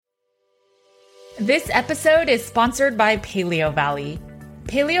This episode is sponsored by Paleo Valley.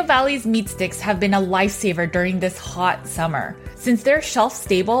 Paleo Valley's meat sticks have been a lifesaver during this hot summer. Since they're shelf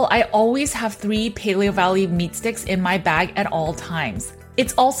stable, I always have 3 Paleo Valley meat sticks in my bag at all times.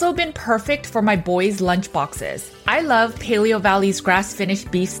 It's also been perfect for my boys' lunch boxes. I love Paleo Valley's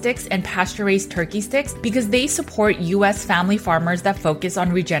grass-finished beef sticks and pasture-raised turkey sticks because they support U.S. family farmers that focus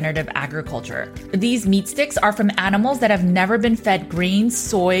on regenerative agriculture. These meat sticks are from animals that have never been fed grains,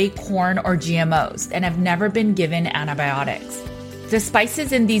 soy, corn, or GMOs, and have never been given antibiotics. The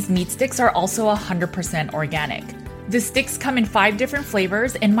spices in these meat sticks are also 100% organic. The sticks come in 5 different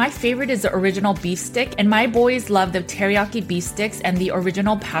flavors, and my favorite is the original beef stick, and my boys love the teriyaki beef sticks and the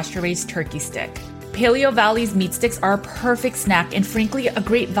original pasture-raised turkey stick. Paleo Valley's meat sticks are a perfect snack and frankly a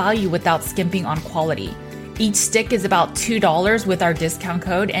great value without skimping on quality. Each stick is about $2 with our discount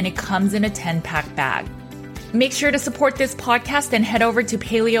code, and it comes in a 10-pack bag. Make sure to support this podcast and head over to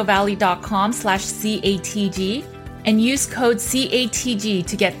paleovalley.com/CATG and use code CATG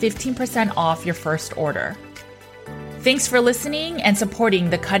to get 15% off your first order. Thanks for listening and supporting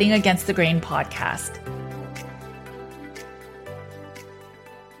the Cutting Against the Grain podcast.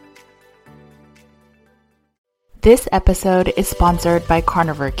 This episode is sponsored by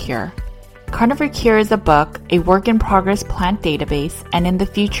Carnivore Cure. Carnivore Cure is a book, a work-in-progress plant database, and in the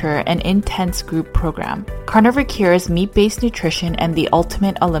future, an intense group program. Carnivore Cure is meat-based nutrition and the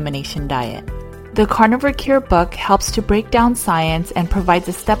ultimate elimination diet. The Carnivore Cure book helps to break down science and provides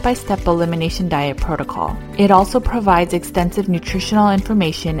a step-by-step elimination diet protocol. It also provides extensive nutritional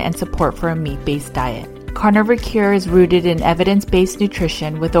information and support for a meat-based diet. Carnivore Cure is rooted in evidence-based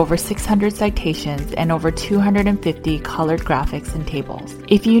nutrition with over 600 citations and over 250 colored graphics and tables.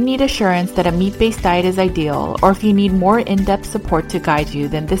 If you need assurance that a meat-based diet is ideal, or if you need more in-depth support to guide you,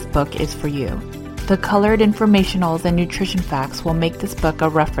 then this book is for you. The colored informationals and nutrition facts will make this book a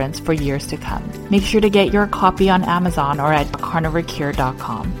reference for years to come. Make sure to get your copy on Amazon or at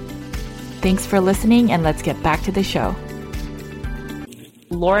carnivorecure.com. Thanks for listening, and let's get back to the show.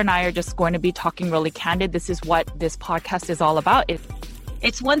 Laura and I are just going to be talking really candid. This is what this podcast is all about.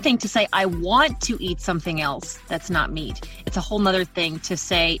 It's one thing to say, I want to eat something else that's not meat. It's a whole nother thing to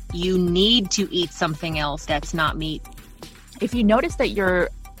say, you need to eat something else that's not meat. If you notice that you're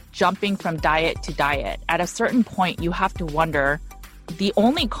jumping from diet to diet, at a certain point you have to wonder, the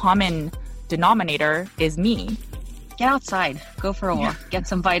only common denominator is me. Get outside, go for a walk, get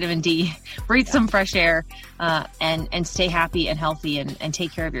some vitamin D, breathe some fresh air, and stay happy and healthy and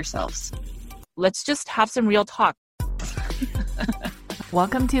take care of yourselves. Let's just have some real talk.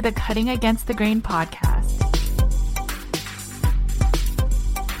 Welcome to the Cutting Against the Grain podcast.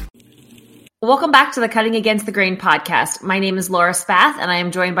 Welcome back to the Cutting Against the Grain podcast. My name is Laura Spath, and I am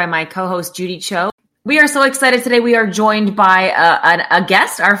joined by my co-host, Judy Cho. We are so excited today. We are joined by a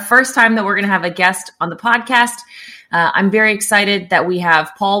guest, our first time that we're going to have a guest on the podcast. I'm very excited that we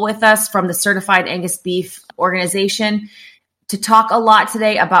have Paul with us from the Certified Angus Beef organization to talk a lot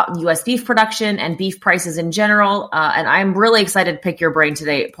today about U.S. beef production and beef prices in general. And I'm really excited to pick your brain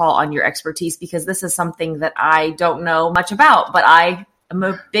today, Paul, on your expertise, because this is something that I don't know much about, but I am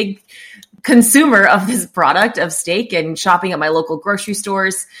a big consumer of this product of steak and shopping at my local grocery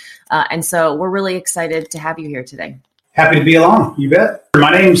stores. And so we're really excited to have you here today. Happy to be along, you bet. My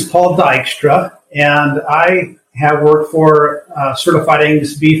name is Paul Dykstra, and I have worked for Certified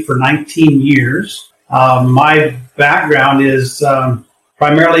Angus Beef for 19 years. My background is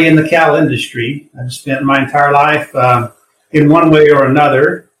primarily in the cattle industry. I've spent my entire life in one way or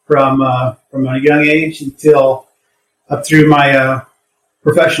another from a young age until up through my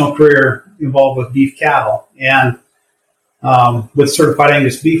professional career involved with beef cattle. And with Certified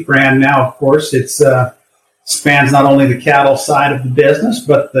Angus Beef brand now, of course, it's spans not only the cattle side of the business,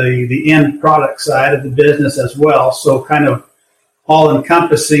 but the end product side of the business as well. So kind of all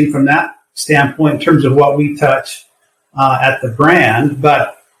encompassing from that standpoint in terms of what we touch at the brand.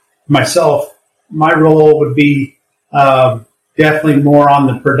 But myself, my role would be definitely more on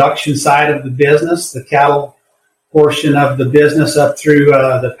the production side of the business, the cattle portion of the business up through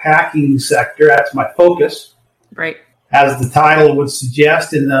the packing sector. That's my focus. Right. As the title would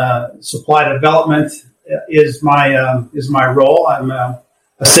suggest, in the supply development is my role. I'm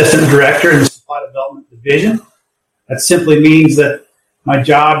assistant director in the supply development division. That simply means that my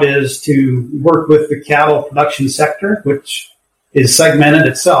job is to work with the cattle production sector, which is segmented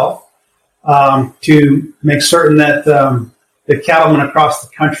itself, to make certain that the cattlemen across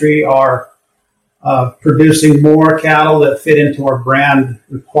the country are producing more cattle that fit into our brand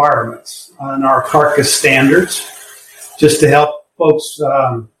requirements and our carcass standards, just to help folks,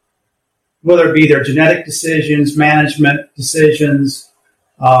 whether it be their genetic decisions, management decisions,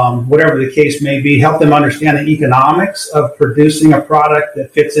 whatever the case may be, help them understand the economics of producing a product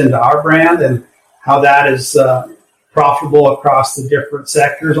that fits into our brand and how that is profitable across the different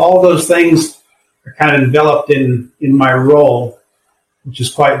sectors. All those things are kind of enveloped in my role, which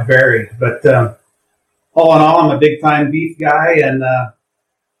is quite varied. But all in all, I'm a big-time beef guy and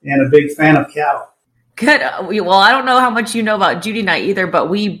a big fan of cattle. Good. Well, I don't know how much you know about Judy and I either, but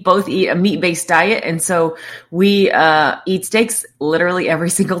we both eat a meat-based diet. And so we eat steaks literally every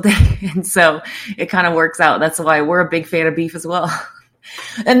single day. And so it kind of works out. That's why we're a big fan of beef as well.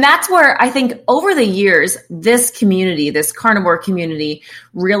 And that's where I think over the years, this community, this carnivore community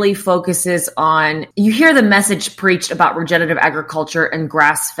really focuses on, you hear the message preached about regenerative agriculture and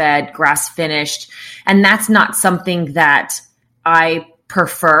grass-fed, grass-finished. And that's not something that I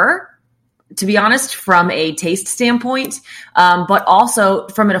prefer, to be honest, from a taste standpoint, but also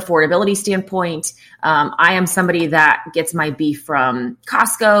from an affordability standpoint. I am somebody that gets my beef from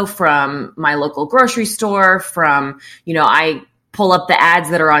Costco, from my local grocery store, from, I pull up the ads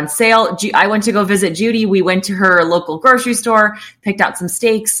that are on sale. I went to go visit Judy. We went to her local grocery store, picked out some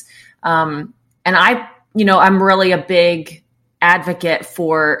steaks. And I'm really a big advocate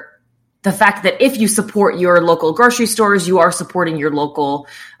for the fact that if you support your local grocery stores, you are supporting your local,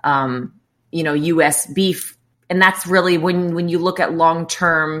 U.S. beef. And that's really when you look at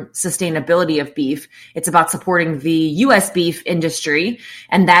long-term sustainability of beef, it's about supporting the U.S. beef industry,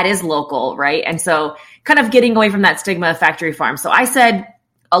 and that is local, right? And so kind of getting away from that stigma of factory farms. So I said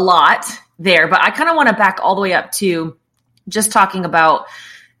a lot there, but I kind of want to back all the way up to just talking about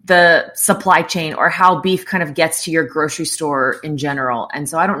the supply chain or how beef kind of gets to your grocery store in general. And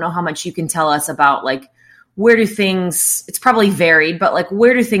so I don't know how much you can tell us about where do things, it's probably varied, but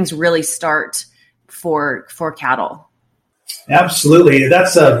where do things really start for cattle? Absolutely.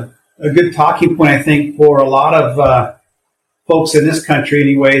 That's a good talking point, I think, for a lot of folks in this country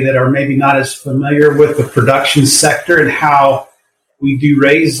anyway that are maybe not as familiar with the production sector and how we do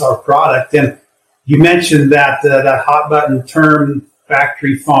raise our product. And you mentioned that hot button term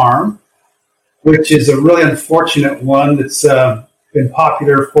factory farm, which is a really unfortunate one that's been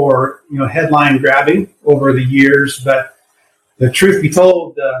popular for headline grabbing over the years. But the truth be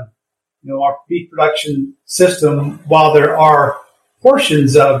told, our beef production system, while there are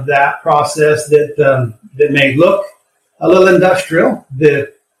portions of that process that may look a little industrial,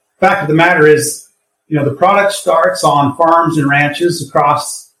 the fact of the matter is, the product starts on farms and ranches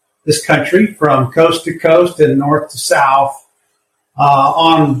across this country from coast to coast and north to south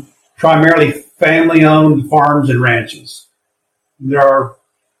on primarily family-owned farms and ranches. There are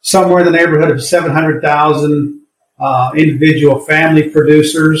somewhere in the neighborhood of 700,000 individual family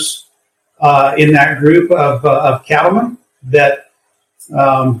producers in that group of cattlemen that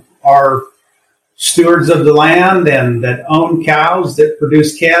are stewards of the land and that own cows that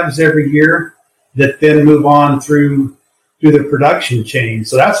produce calves every year that then move on through the production chain.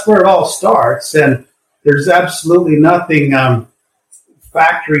 So that's where it all starts. And there's absolutely nothing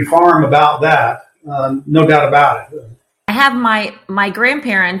factory farm about that. No doubt about it. I have my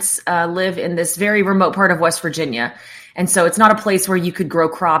grandparents live in this very remote part of West Virginia. And so it's not a place where you could grow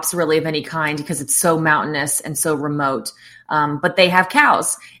crops really of any kind because it's so mountainous and so remote. But they have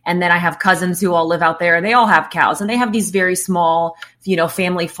cows. And then I have cousins who all live out there and they all have cows. And they have these very small,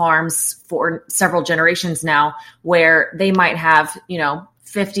 family farms for several generations now where they might have,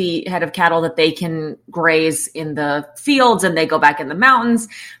 50 head of cattle that they can graze in the fields and they go back in the mountains.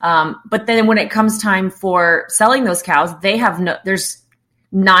 But then when it comes time for selling those cows, there's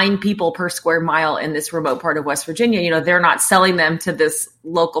 9 people per square mile in this remote part of West Virginia. They're not selling them to this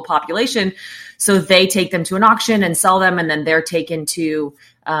local population. So they take them to an auction and sell them. And then they're taken to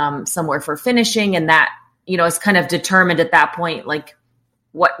somewhere for finishing. And that, is kind of determined at that point,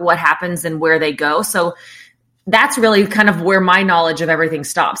 what happens and where they go. So that's really kind of where my knowledge of everything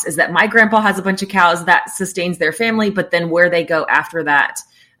stops, is that my grandpa has a bunch of cows that sustains their family, but then where they go after that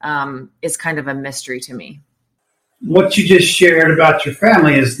is kind of a mystery to me. What you just shared about your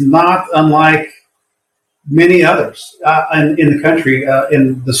family is not unlike many others in the country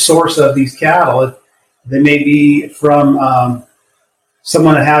in the source of these cattle. They may be from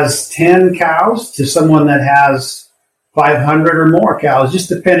someone that has 10 cows to someone that has 500 or more cows, just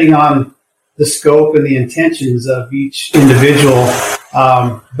depending on the scope and the intentions of each individual.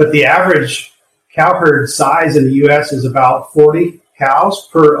 But the average cow herd size in the U.S. is about 40 cows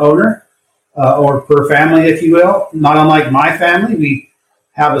per owner or per family, if you will. Not unlike my family, we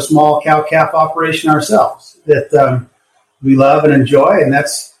have a small cow-calf operation ourselves that we love and enjoy, and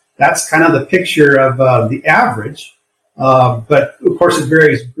that's kind of the picture of the average. But, of course, it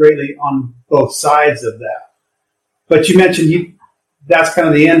varies greatly on both sides of that. But you mentioned that's kind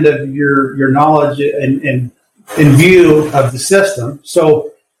of the end of your knowledge and view of the system.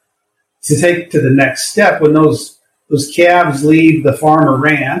 So to take to the next step, when those calves leave the farm or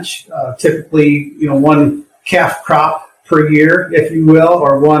ranch, typically, one calf crop per year, if you will,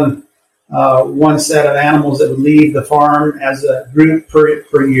 or one set of animals that would leave the farm as a group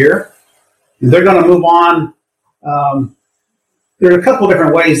per year. And they're going to move on. There are a couple of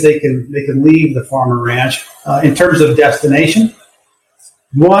different ways they can leave the farm or ranch in terms of destination.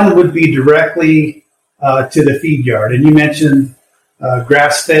 One would be directly to the feed yard, and you mentioned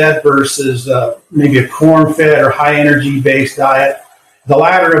grass-fed versus maybe a corn-fed or high-energy-based diet. The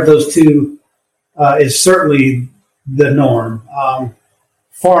latter of those two is certainly the norm.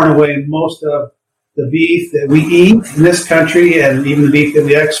 Far and away, most of the beef that we eat in this country, and even the beef that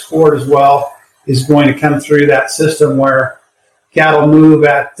we export as well, is going to come through that system where cattle move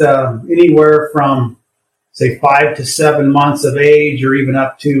at anywhere from, say, 5 to 7 months of age, or even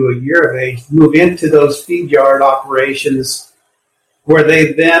up to a year of age, move into those feed yard operations where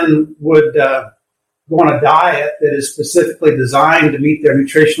they then would go on a diet that is specifically designed to meet their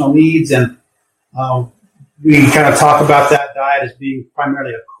nutritional needs. And we kind of talk about that diet as being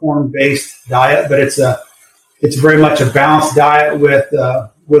primarily a corn-based diet, but it's very much a balanced diet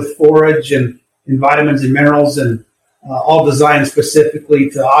with forage and vitamins and minerals, and all designed specifically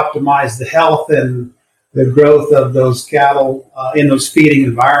to optimize the health and the growth of those cattle in those feeding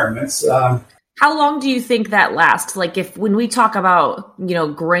environments. How long do you think that lasts? Like when we talk about,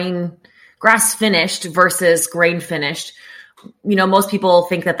 grass finished versus grain finished, most people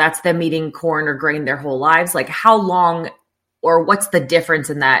think that that's them eating corn or grain their whole lives. Like how long, or what's the difference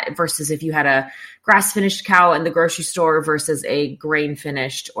in that versus if you had a grass finished cow in the grocery store versus a grain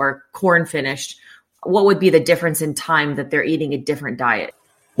finished or corn finished? What would be the difference in time that they're eating a different diet?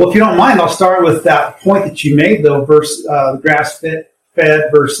 Well, if you don't mind, I'll start with that point that you made, though, versus grass-fed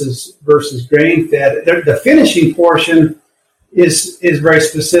versus grain-fed. The finishing portion is very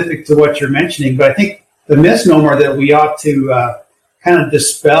specific to what you're mentioning, but I think the misnomer that we ought to kind of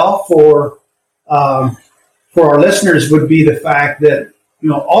dispel for our listeners would be the fact that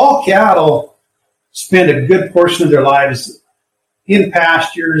all cattle spend a good portion of their lives in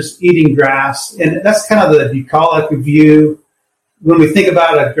pastures, eating grass, and that's kind of the bucolic view. When we think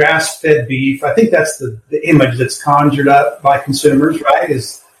about a grass-fed beef, I think that's the image that's conjured up by consumers, right,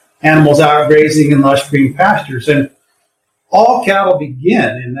 is animals out grazing in lush green pastures. And all cattle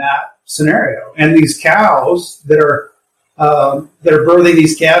begin in that scenario. And these cows that are birthing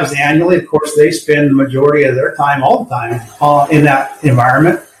these calves annually, of course, they spend the majority of their time, all the time, in that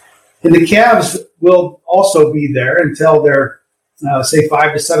environment. And the calves will also be there until they're say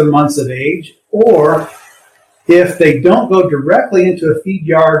 5 to 7 months of age, or if they don't go directly into a feed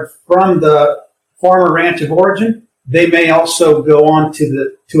yard from the farm or ranch of origin, they may also go on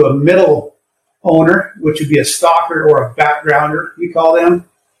to a middle owner, which would be a stalker or a backgrounder, we call them.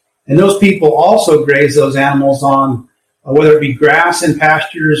 And those people also graze those animals on whether it be grass in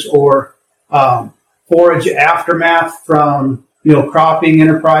pastures or forage aftermath from cropping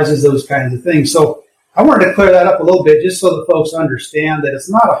enterprises, those kinds of things. So I wanted to clear that up a little bit just so the folks understand that it's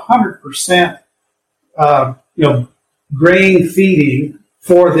not 100% grain feeding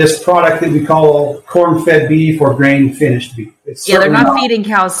for this product that we call corn-fed beef or grain-finished beef. They're not feeding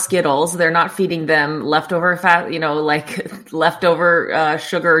cows Skittles. They're not feeding them leftover fat, like leftover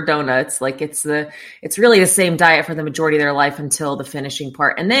sugar donuts. Like it's really the same diet for the majority of their life until the finishing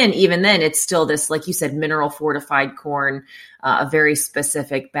part. And then even then, it's still this, like you said, mineral fortified corn, a very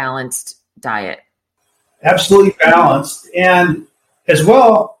specific balanced diet. Absolutely balanced. And as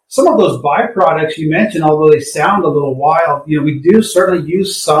well, some of those byproducts you mentioned, although they sound a little wild, we do certainly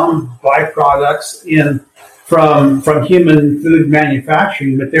use some byproducts from human food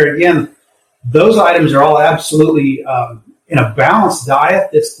manufacturing. But there again, those items are all absolutely in a balanced diet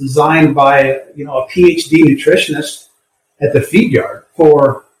that's designed by a PhD nutritionist at the feed yard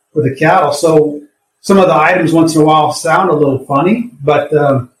for the cattle. So some of the items once in a while sound a little funny, but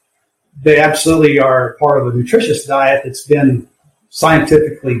they absolutely are part of a nutritious diet that's been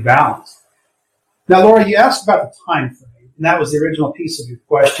scientifically balanced. Now, Laura, you asked about the time frame, and that was the original piece of your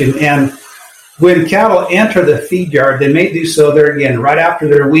question. And when cattle enter the feed yard, they may do so there again right after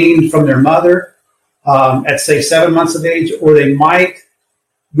they're weaned from their mother at, say, 7 months of age, or they might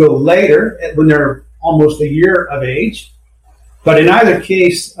go later when they're almost a year of age. But in either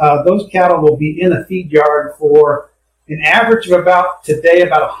case, those cattle will be in the feed yard for an average of about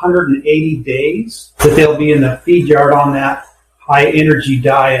 180 days that they'll be in the feed yard on that high energy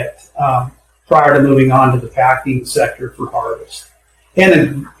diet prior to moving on to the packing sector for harvest.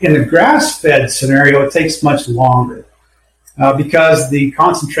 And in the grass-fed scenario, it takes much longer. because the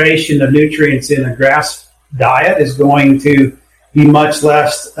concentration of nutrients in a grass diet is going to be much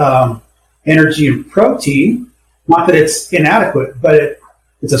less energy and protein. Not that it's inadequate, but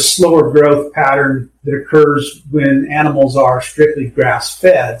it's a slower growth pattern that occurs when animals are strictly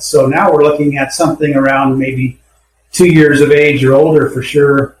grass-fed. So now we're looking at something around maybe 2 years of age or older for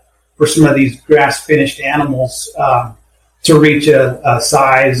sure for some of these grass-finished animals to reach a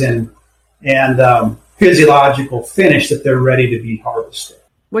size and physiological finish that they're ready to be harvested.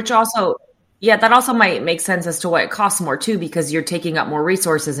 Which also, yeah, that also might make sense as to why it costs more too, because you're taking up more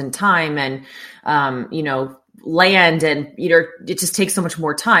resources and time and, land, and it just takes so much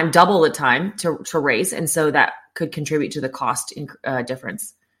more time, double the time to raise. And so that could contribute to the cost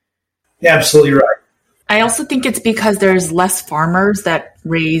difference. Yeah, absolutely right. I also think it's because there's less farmers that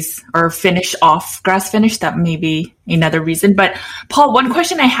raise or finish off grass finish. That may be another reason. But Paul, one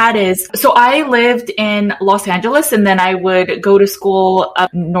question I had is, so I lived in Los Angeles and then I would go to school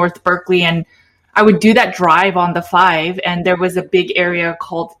up North Berkeley, and I would do that drive on the 5, and there was a big area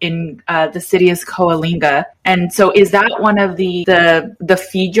called in the city is Coalinga. And so is that one of the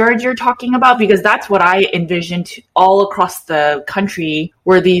feed yards you're talking about? Because that's what I envisioned all across the country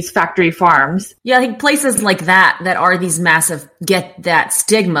were these factory farms. Yeah, I think places like that are these massive, get that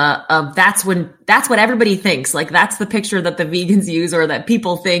stigma of that's what everybody thinks. Like that's the picture that the vegans use or that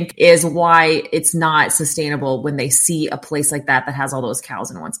people think is why it's not sustainable when they see a place like that has all those cows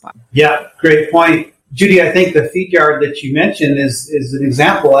in one spot. Yeah, great point. Judy, I think the feed yard that you mentioned is an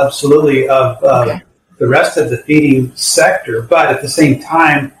example absolutely of the rest of the feeding sector. But at the same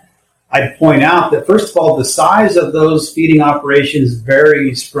time, I'd point out that, first of all, the size of those feeding operations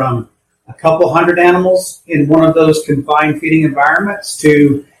varies from a couple hundred animals in one of those confined feeding environments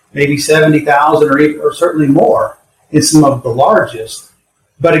to maybe 70,000 or certainly more in some of the largest.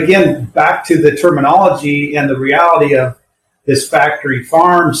 But again, back to the terminology and the reality of this factory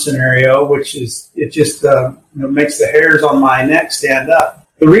farm scenario, which is, it just makes the hairs on my neck stand up.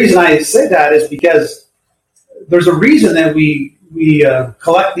 The reason I say that is because there's a reason that we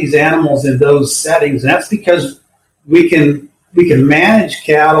collect these animals in those settings, and that's because we can manage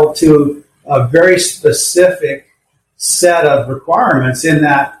cattle to a very specific set of requirements in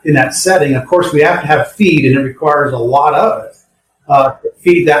that setting. Of course, we have to have feed, and it requires a lot of it to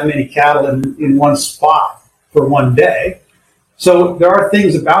feed that many cattle in one spot for one day. So there are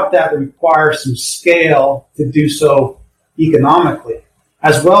things about that require some scale to do so economically.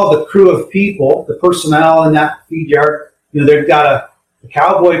 As well, the crew of people, the personnel in that feed yard, they've got a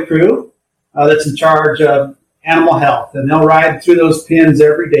cowboy crew that's in charge of animal health, and they'll ride through those pens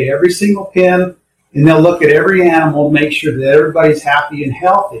every day, every single pen, and they'll look at every animal, make sure that everybody's happy and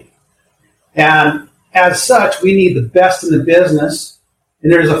healthy. And as such, we need the best in the business,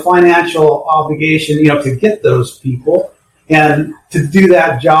 and there's a financial obligation, to get those people and to do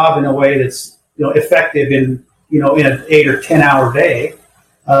that job in a way that's, effective in an 8 or 10 hour day.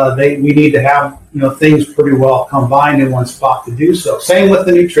 We need to have, things pretty well combined in one spot to do so. Same with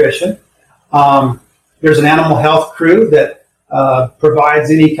the nutrition. There's an animal health crew that provides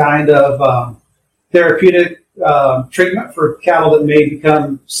any kind of therapeutic treatment for cattle that may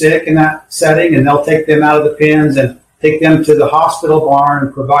become sick in that setting, and they'll take them out of the pens and take them to the hospital barn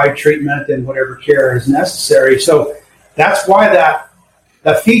and provide treatment and whatever care is necessary. So that's why that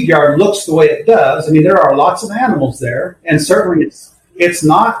feed yard looks the way it does. I mean, there are lots of animals there, and certainly it's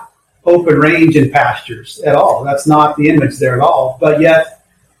not open range and pastures at all. That's not the image there at all. But yet,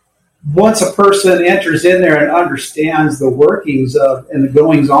 once a person enters in there and understands the workings of and the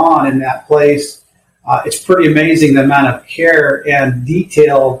goings on in that place, it's pretty amazing the amount of care and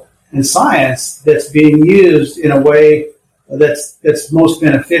detail and science that's being used in a way that's most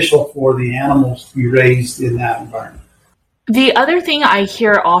beneficial for the animals to be raised in that environment. The other thing I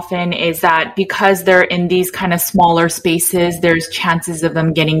hear often is that because they're in these kind of smaller spaces, there's chances of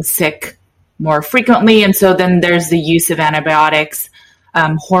them getting sick more frequently. And so then there's the use of antibiotics,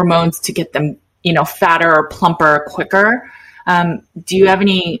 hormones to get them, fatter or plumper quicker. Do you have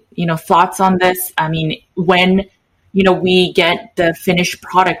any, thoughts on this? I mean, when, we get the finished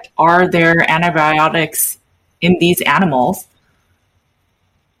product, are there antibiotics in these animals?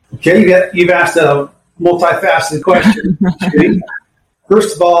 Okay, you've asked a multifaceted question.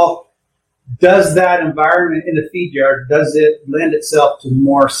 First of all, does that environment in the feed yard, does it lend itself to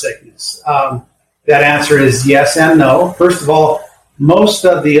more sickness? That answer is yes and no. First of all, most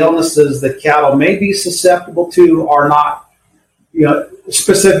of the illnesses that cattle may be susceptible to are not,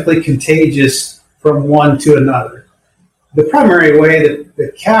 specifically contagious from one to another. The primary way that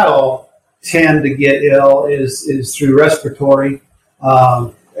the cattle tend to get ill is through respiratory.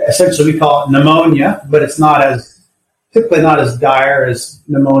 Essentially, we call it pneumonia, but it's not as typically not as dire as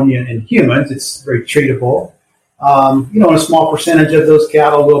pneumonia in humans. It's very treatable. A small percentage of those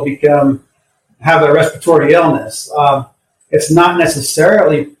cattle will have a respiratory illness. It's not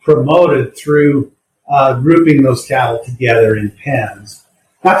necessarily promoted through grouping those cattle together in pens.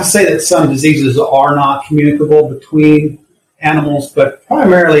 Not to say that some diseases are not communicable between animals, but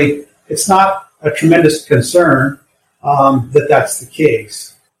primarily it's not a tremendous concern that that's the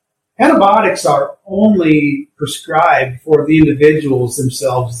case. Antibiotics are only prescribed for the individuals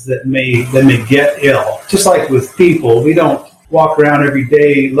themselves that may get ill. Just like with people, we don't walk around every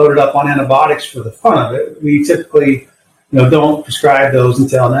day loaded up on antibiotics for the fun of it. We typically don't prescribe those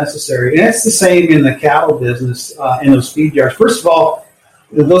until necessary. And it's the same in the cattle business, in those feed yards. First of all,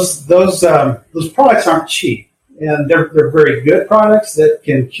 those products aren't cheap, and they're very good products that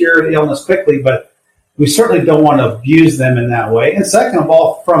can cure illness quickly, but we certainly don't want to abuse them in that way. And second of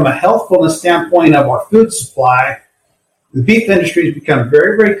all, from a healthfulness standpoint of our food supply, the beef industry has become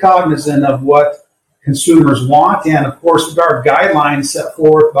very, very cognizant of what consumers want. And of course, there are guidelines set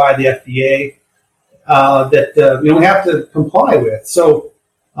forth by the FDA that we have to comply with. So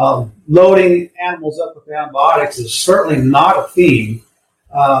loading animals up with antibiotics is certainly not a theme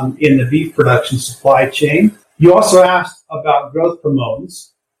in the beef production supply chain. You also asked about growth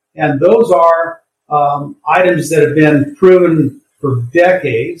promotants, and those are items that have been proven for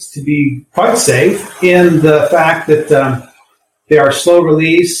decades to be quite safe in the fact that they are slow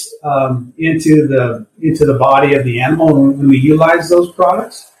release into the body of the animal when we utilize those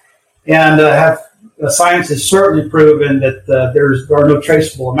products, and science has certainly proven that there are no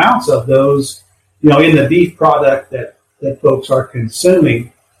traceable amounts of those, in the beef product that folks are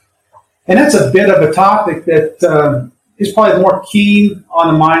consuming. And that's a bit of a topic that is probably more keen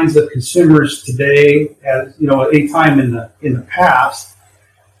on the minds of consumers today, as at any time in the past.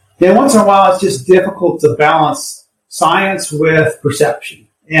 And once in a while, it's just difficult to balance science with perception,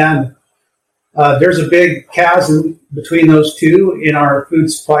 and there's a big chasm between those two in our food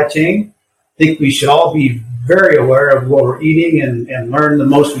supply chain. I think we should all be very aware of what we're eating and learn the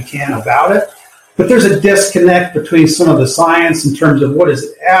most we can about it. But there's a disconnect between some of the science in terms of what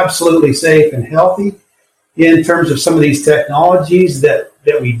is absolutely safe and healthy, in terms of some of these technologies that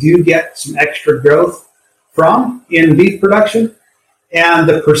we do get some extra growth from in beef production, and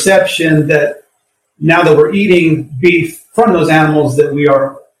the perception that now that we're eating beef from those animals, that we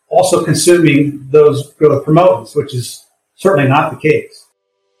are also consuming those growth promotants, which is certainly not the case.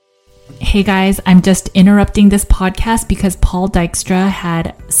 Hey guys, I'm just interrupting this podcast because Paul Dykstra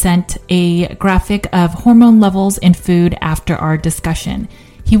had sent a graphic of hormone levels in food after our discussion.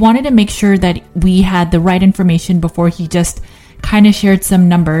 He wanted to make sure that we had the right information before he just kind of shared some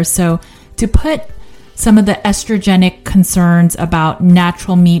numbers. So to put some of the estrogenic concerns about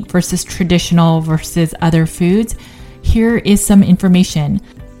natural meat versus traditional versus other foods, here is some information.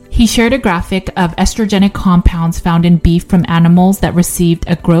 He shared a graphic of estrogenic compounds found in beef from animals that received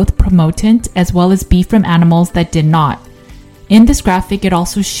a growth promotant, as well as beef from animals that did not. In this graphic, it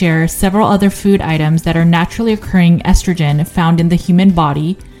also shares several other food items that are naturally occurring estrogen found in the human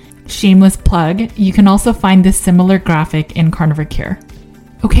body. Shameless plug, you can also find this similar graphic in Carnivore Care.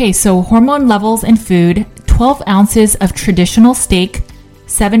 Okay, so hormone levels in food: 12 ounces of traditional steak,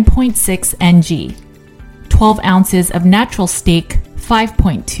 7.6 ng. 12 ounces of natural steak,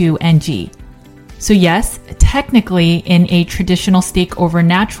 5.2 ng. So yes, technically in a traditional steak over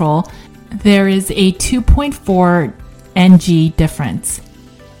natural, there is a 2.4 ng difference.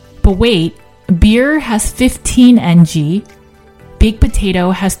 But wait, beer has 15 ng, baked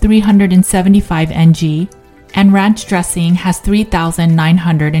potato has 375 ng, and ranch dressing has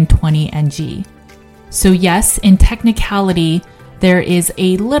 3,920 ng. So yes, in technicality, there is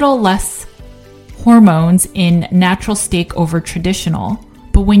a little less hormones in natural steak over traditional,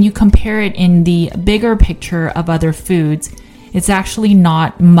 but when you compare it in the bigger picture of other foods, it's actually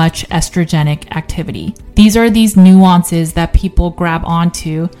not much estrogenic activity. These are these nuances that people grab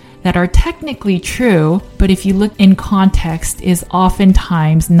onto that are technically true, but if you look in context, is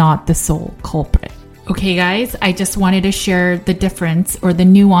oftentimes not the sole culprit. Okay guys, I just wanted to share the difference or the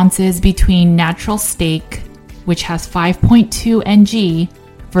nuances between natural steak, which has 5.2 ng,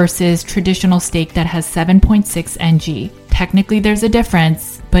 versus traditional steak that has 7.6 ng. Technically, there's a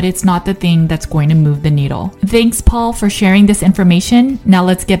difference, but it's not the thing that's going to move the needle. Thanks, Paul, for sharing this information. Now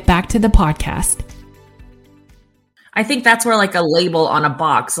let's get back to the podcast. I think that's where like a label on a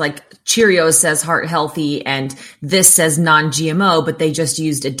box, like Cheerios says heart healthy and this says non-GMO, but they just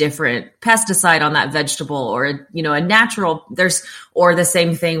used a different pesticide on that vegetable, or, a natural, or the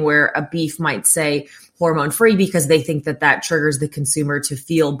same thing where a beef might say, hormone free because they think that that triggers the consumer to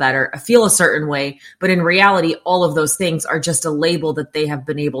feel better, feel a certain way. But in reality, all of those things are just a label that they have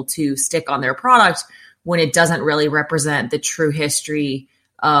been able to stick on their product when it doesn't really represent the true history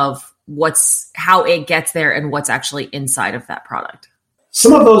of how it gets there and what's actually inside of that product.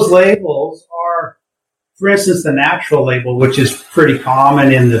 Some of those labels are, for instance, the natural label, which is pretty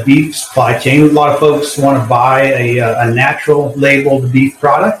common in the beef supply chain. A lot of folks want to buy a natural labeled beef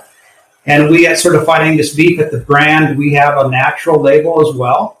product. And we at Certified Angus Beef at the brand, we have a natural label as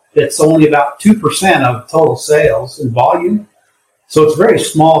well. It's only about 2% of total sales in volume. So it's a very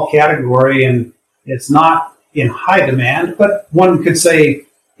small category and it's not in high demand, but one could say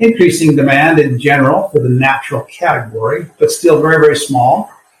increasing demand in general for the natural category, but still very, very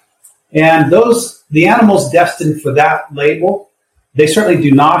small. And the animals destined for that label, they certainly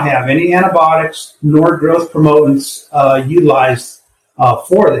do not have any antibiotics nor growth promotants utilized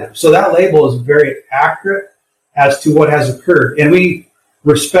for them. So that label is very accurate as to what has occurred. And we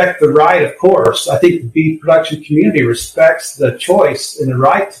respect the right, of course. I think the beef production community respects the choice and the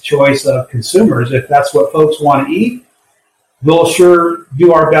right to choice of consumers. If that's what folks want to eat, we'll sure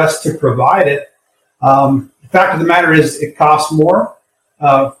do our best to provide it. The fact of the matter is it costs more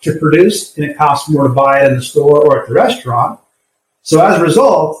to produce and it costs more to buy it in the store or at the restaurant. So as a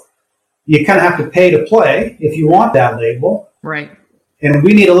result, you kind of have to pay to play if you want that label. Right. And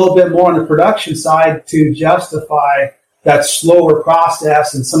we need a little bit more on the production side to justify that slower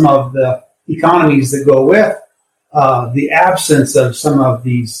process and some of the economies that go with the absence of some of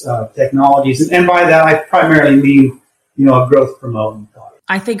these technologies. And by that, I primarily mean, a growth promoting product.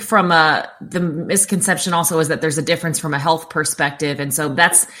 I think from the misconception also is that there's a difference from a health perspective. And so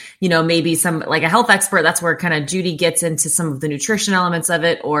that's, maybe some like a health expert, that's where kind of Judy gets into some of the nutrition elements of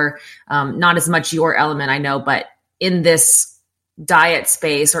it, or not as much your element, I know, but in this diet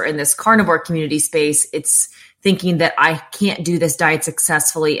space or in this carnivore community space, it's thinking that I can't do this diet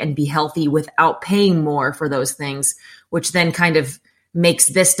successfully and be healthy without paying more for those things, which then kind of makes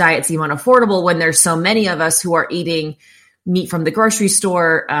this diet seem unaffordable when there's so many of us who are eating meat from the grocery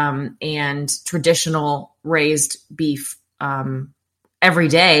store and traditional raised beef every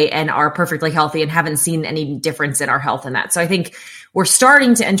day and are perfectly healthy and haven't seen any difference in our health in that. So I think we're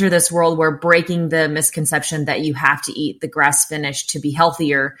starting to enter this world where breaking the misconception that you have to eat the grass finished to be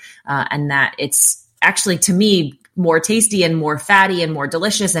healthier and that it's actually, to me, more tasty and more fatty and more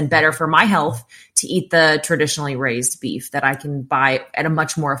delicious and better for my health to eat the traditionally raised beef that I can buy at a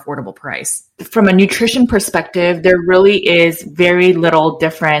much more affordable price. From a nutrition perspective, there really is very little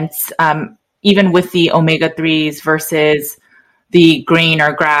difference, even with the omega-3s versus the grain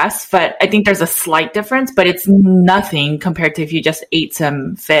or grass. But I think there's a slight difference, but it's nothing compared to if you just ate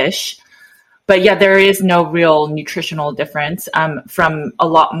some fish. But yeah, there is no real nutritional difference from a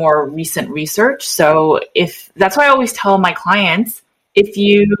lot more recent research. So that's why I always tell my clients, if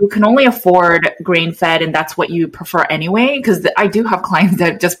you can only afford grain-fed and that's what you prefer anyway, because I do have clients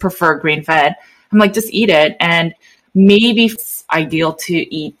that just prefer grain-fed, I'm like, just eat it. And maybe it's ideal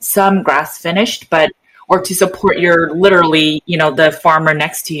to eat some grass-finished, or to support literally, the farmer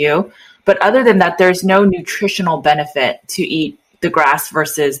next to you. But other than that, there's no nutritional benefit to eat the grass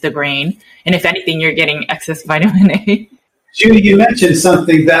versus the grain. And if anything, you're getting excess vitamin A. Judy, you mentioned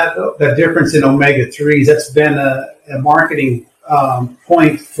something that difference in omega-3s. That's been a marketing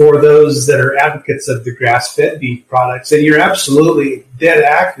point for those that are advocates of the grass-fed beef products. And you're absolutely dead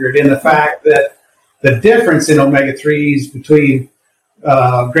accurate in the fact that the difference in omega-3s between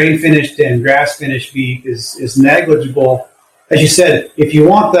grain-finished and grass-finished beef is negligible. As you said, if you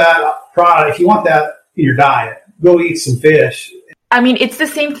want that product, if you want that in your diet, go eat some fish. I mean, it's the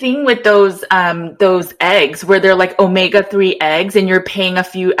same thing with those eggs where they're like omega-3 eggs and you're paying a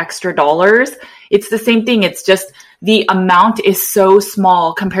few extra dollars. It's the same thing. It's just the amount is so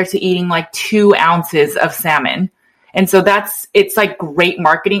small compared to eating like 2 ounces of salmon. And so it's like great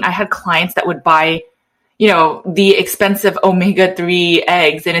marketing. I had clients that would buy, the expensive omega-3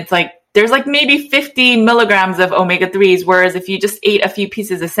 eggs, and it's like, there's like maybe 50 milligrams of omega-3s. Whereas if you just ate a few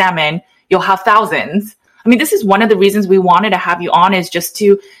pieces of salmon, you'll have thousands. I mean, this is one of the reasons we wanted to have you on, is just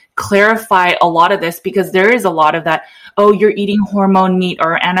to clarify a lot of this, because there is a lot of that, oh, you're eating hormone meat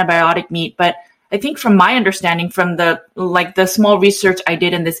or antibiotic meat. But I think from my understanding from the small research I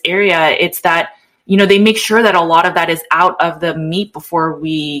did in this area, it's that, they make sure that a lot of that is out of the meat before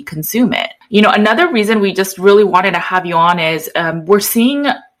we consume it. Another reason we just really wanted to have you on is we're seeing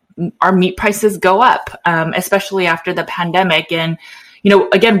our meat prices go up, especially after the pandemic. And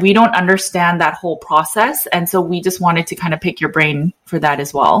again, we don't understand that whole process. And so we just wanted to kind of pick your brain for that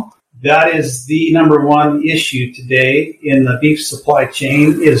as well. that is the number one issue today in the beef supply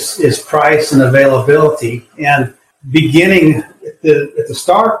chain is price and availability. And beginning at the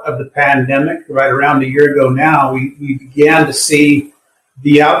start of the pandemic, right around a year ago now, we began to see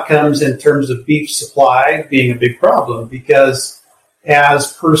the outcomes in terms of beef supply being a big problem, because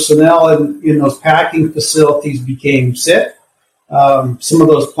as personnel in those packing facilities became sick, some of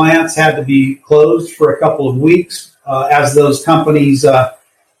those plants had to be closed for a couple of weeks as those companies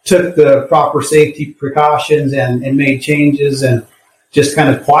took the proper safety precautions and made changes and just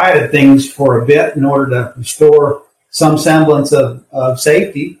kind of quieted things for a bit in order to restore some semblance of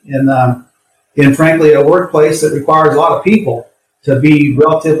safety in frankly, a workplace that requires a lot of people to be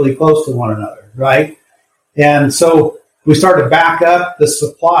relatively close to one another, right? And so we started to back up the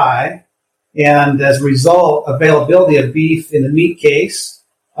supply, and as a result, availability of beef in the meat case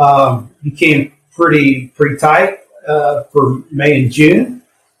became pretty tight for May and June.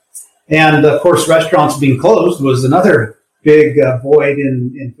 And of course, restaurants being closed was another big void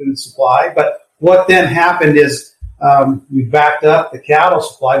in food supply. But what then happened is we backed up the cattle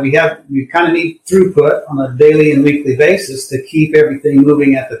supply. We kind of need throughput on a daily and weekly basis to keep everything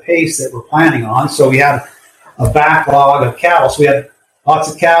moving at the pace that we're planning on. So we had a backlog of cattle. So we had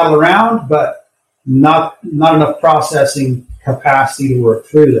lots of cattle around, but not enough processing capacity to work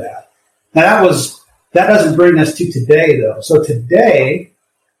through that. Now that doesn't bring us to today, though. So today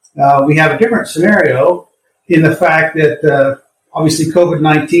we have a different scenario in the fact that obviously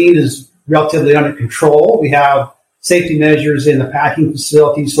COVID-19 is relatively under control. We have safety measures in the packing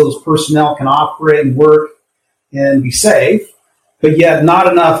facilities so those personnel can operate and work and be safe, but yet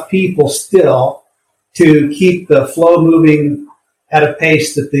not enough people still to keep the flow moving at a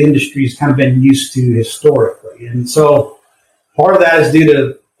pace that the industry's kind of been used to historically. And so part of that is due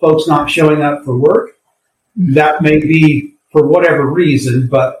to folks not showing up for work. That may be for whatever reason,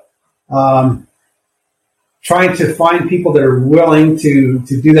 but trying to find people that are willing to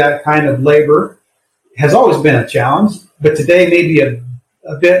do that kind of labor has always been a challenge, but today maybe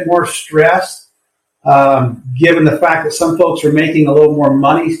a bit more stressed, given the fact that some folks are making a little more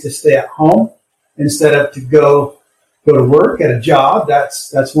money to stay at home instead of to go to work at a job.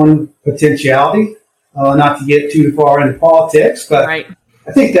 That's one potentiality. Not to get too far into politics, but right.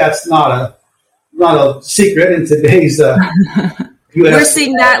 I think that's not a secret in today's US. We're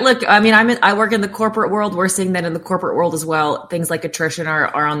seeing that. Look, I mean, I work in the corporate world. We're seeing that in the corporate world as well. Things like attrition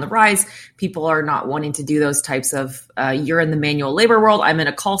are on the rise. People are not wanting to do those types of, you're in the manual labor world. I'm in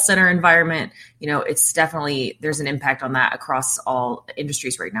a call center environment. It's definitely, there's an impact on that across all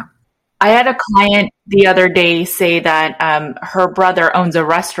industries right now. I had a client the other day say that her brother owns a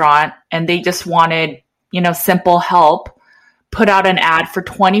restaurant and they just wanted, simple help, put out an ad for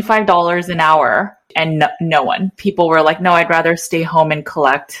 $25 an hour. And no one. People were like, no, I'd rather stay home and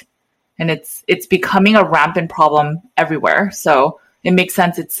collect. And it's becoming a rampant problem everywhere. So it makes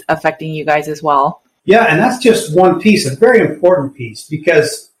sense it's affecting you guys as well. Yeah, and that's just one piece, a very important piece,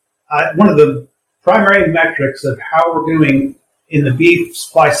 because one of the primary metrics of how we're doing in the beef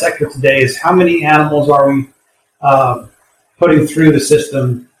supply sector today is how many animals are we putting through the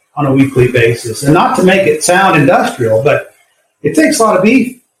system on a weekly basis. And not to make it sound industrial, but it takes a lot of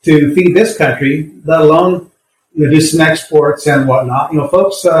beef to feed this country, let alone do some exports and whatnot.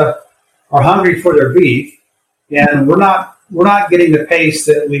 Folks are hungry for their beef, and we're not getting the pace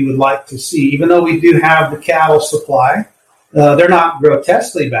that we would like to see. Even though we do have the cattle supply, they're not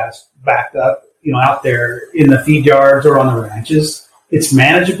grotesquely backed up, out there in the feed yards or on the ranches. It's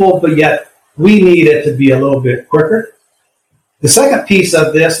manageable, but yet we need it to be a little bit quicker. The second piece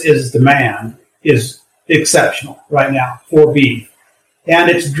of this is demand is exceptional right now for beef.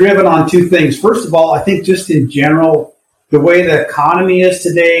 And it's driven on two things. First of all, I think just in general, the way the economy is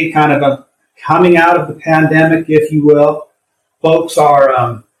today, kind of coming out of the pandemic, if you will, folks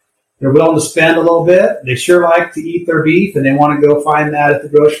are they're willing to spend a little bit. They sure like to eat their beef, and they want to go find that at the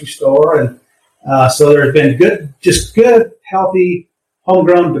grocery store. And so there's been good, healthy,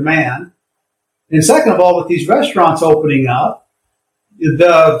 homegrown demand. And second of all, with these restaurants opening up,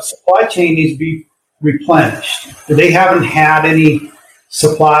 the supply chain needs to be replenished. They haven't had any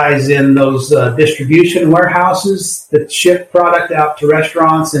supplies in those distribution warehouses that ship product out to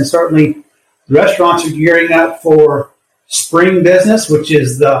restaurants, and certainly the restaurants are gearing up for spring business, which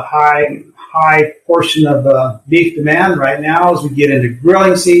is the high portion of beef demand right now as we get into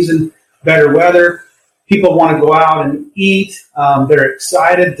grilling season, better weather. People want to go out and eat. They're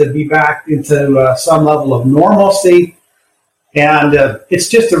excited to be back into some level of normalcy, and it's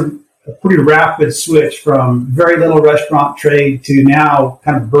just a pretty rapid switch from very little restaurant trade to now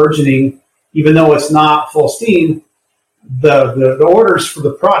kind of burgeoning, even though it's not full steam, the orders for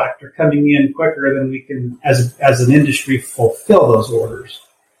the product are coming in quicker than we can, as an industry, fulfill those orders.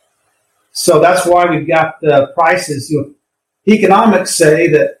 So that's why we've got the prices. Economics say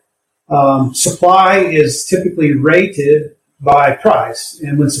that supply is typically rated by price,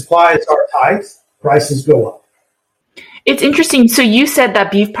 and when supplies are tight, prices go up. It's interesting. So you said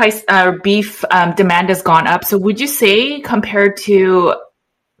that beef demand has gone up. So would you say, compared to,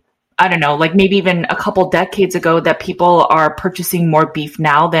 I don't know, like maybe even a couple decades ago, that people are purchasing more beef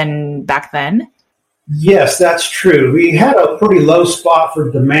now than back then? Yes, that's true. We had a pretty low spot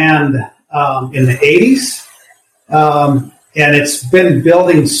for demand in the 80s, and it's been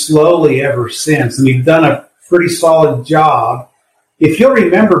building slowly ever since. And we've done a pretty solid job. If you'll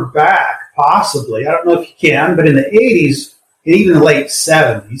remember back, possibly, I don't know if you can, but in the 80s and even the late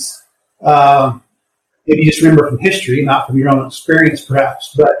 70s, if you just remember from history, not from your own experience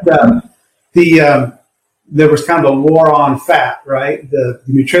perhaps, but there was kind of a war on fat, right? The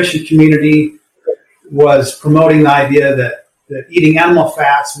nutrition community was promoting the idea that eating animal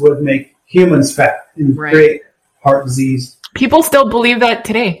fats would make humans fat and create heart disease. People still believe that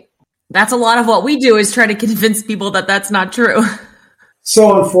today. That's a lot of what we do, is try to convince people that that's not true.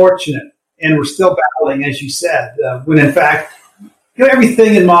 So unfortunate. And we're still battling, as you said, when in fact,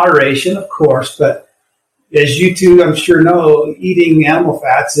 everything in moderation, of course, but as you two, I'm sure know, eating animal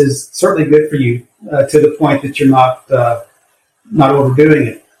fats is certainly good for you to the point that you're not overdoing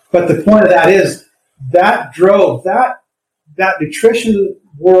it. But the point of that is that drove that nutrition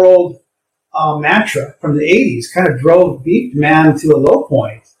world mantra from the 80s kind of drove beef demand to a low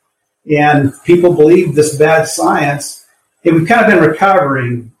point. And people believed this bad science. And we've kind of been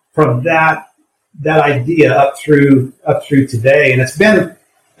recovering from that idea up through today. And it's been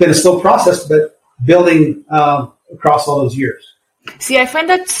a slow process, but building across all those years. See, I find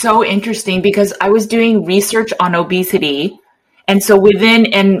that so interesting because I was doing research on obesity. And so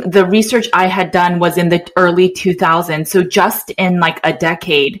and the research I had done was in the early 2000s. So just in like a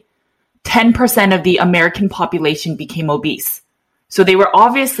decade, 10% of the American population became obese. So they were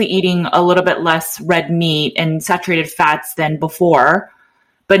obviously eating a little bit less red meat and saturated fats than before.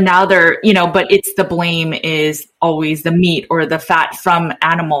 But now but it's the blame is always the meat or the fat from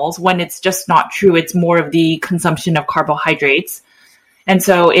animals, when it's just not true. It's more of the consumption of carbohydrates. And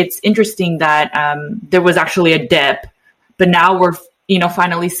so it's interesting that there was actually a dip, but now we're,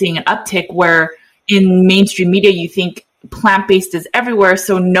 finally seeing an uptick where in mainstream media, you think plant-based is everywhere.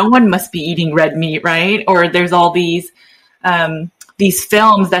 So no one must be eating red meat, right? Or there's all these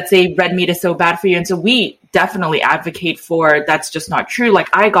films that say red meat is so bad for you. And so we definitely advocate for that's just not true. Like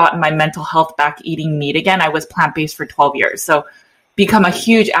I got my mental health back eating meat again. I was plant-based for 12 years. So become a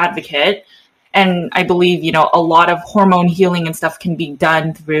huge advocate. And I believe, a lot of hormone healing and stuff can be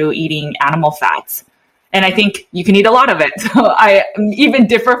done through eating animal fats. And I think you can eat a lot of it. So I even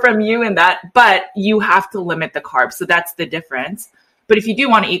differ from you in that, but you have to limit the carbs. So that's the difference. But if you do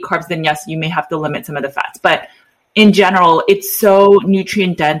want to eat carbs, then yes, you may have to limit some of the fats. But in general, it's so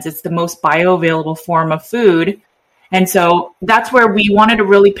nutrient dense. It's the most bioavailable form of food. And so that's where we wanted to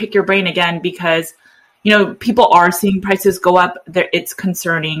really pick your brain again, because, people are seeing prices go up. It's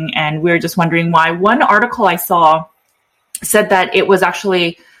concerning. And we're just wondering why. One article I saw said that it was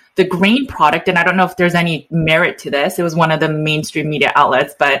actually the grain product. And I don't know if there's any merit to this. It was one of the mainstream media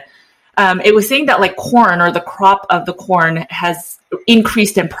outlets, but it was saying that like corn, or the crop of the corn, has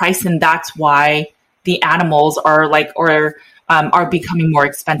increased in price. And that's why the animals are are becoming more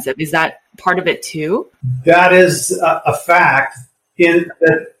expensive. Is that part of it too? That is a fact. In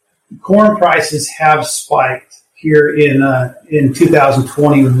that corn prices have spiked here in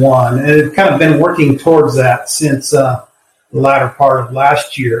 2021, and it's kind of been working towards that since the latter part of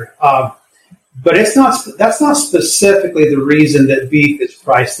last year. But that's not specifically the reason that beef is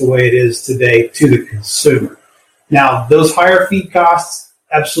priced the way it is today to the consumer. Now, those higher feed costs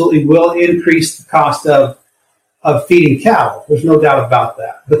absolutely will increase the cost of feeding cattle. There's no doubt about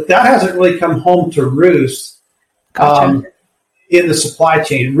that. But that hasn't really come home to roost in the supply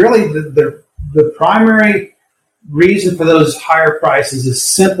chain. Really, the primary reason for those higher prices is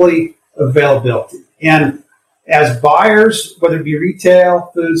simply availability. And as buyers, whether it be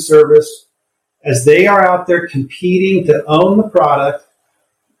retail, food service, as they are out there competing to own the product,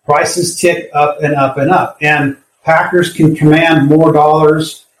 prices tick up and up and up. And packers can command more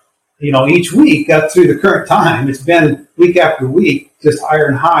dollars, each week up through the current time. It's been week after week, just higher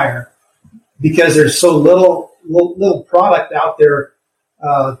and higher, because there's so little product out there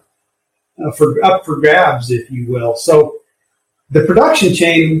for grabs, if you will. So the production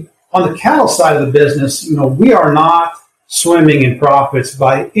chain on the cattle side of the business, we are not swimming in profits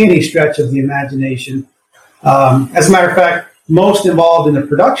by any stretch of the imagination. As a matter of fact, most involved in the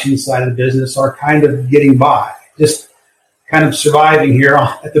production side of the business are kind of getting by, just kind of surviving here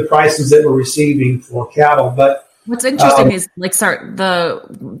at the prices that we're receiving for cattle. But what's interesting is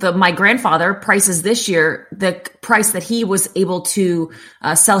my grandfather prices this year, the price that he was able to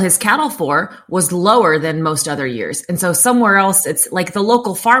sell his cattle for was lower than most other years. And so somewhere else, it's like the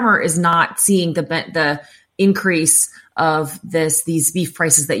local farmer is not seeing the increase of these beef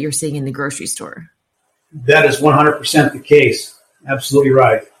prices that you're seeing in the grocery store. That is 100% the case. Absolutely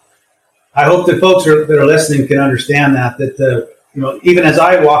right. I hope that folks that are listening can understand that even as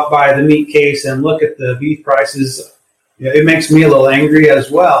I walk by the meat case and look at the beef prices, it makes me a little angry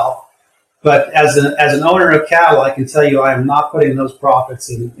as well. But as an owner of cattle, I can tell you I am not putting those profits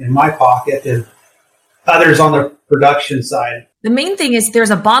in my pocket and others on the production side. The main thing is there's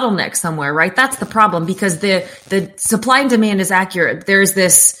a bottleneck somewhere, right? That's the problem, because the supply and demand is accurate. There's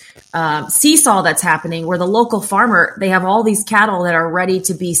this seesaw that's happening where the local farmer, they have all these cattle that are ready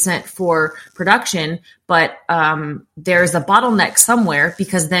to be sent for production, but there's a bottleneck somewhere,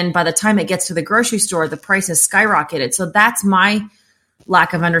 because then by the time it gets to the grocery store, the price has skyrocketed. So that's my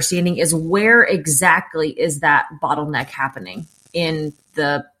lack of understanding, is where exactly is that bottleneck happening in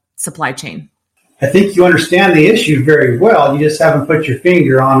the supply chain? I think you understand the issue very well. You just haven't put your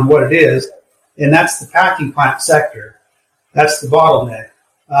finger on what it is, and that's the packing plant sector. That's the bottleneck.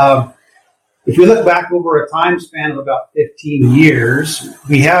 If we look back over a time span of about 15 years,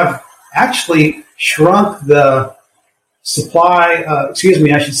 we have actually shrunk the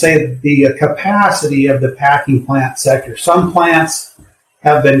the capacity of the packing plant sector. Some plants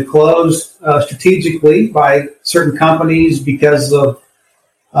have been closed strategically by certain companies because of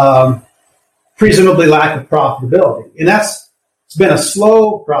presumably lack of profitability. And it's been a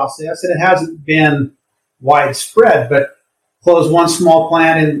slow process, and it hasn't been widespread, but close one small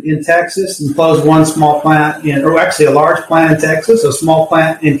plant in Texas and close one small plant a large plant in Texas, a small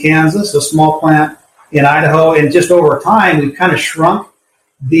plant in Kansas, a small plant in Idaho. And just over time, we've kind of shrunk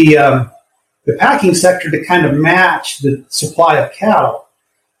the packing sector to kind of match the supply of cattle.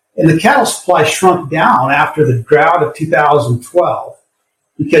 And the cattle supply shrunk down after the drought of 2012.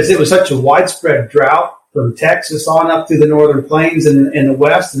 Because it was such a widespread drought from Texas on up through the northern plains and the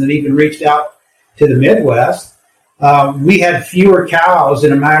west, and it even reached out to the Midwest. We had fewer cows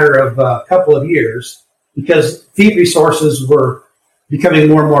in a matter of a couple of years because feed resources were becoming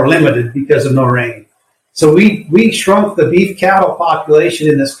more and more limited because of no rain. So we shrunk the beef cattle population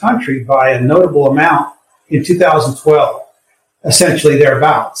in this country by a notable amount in 2012, essentially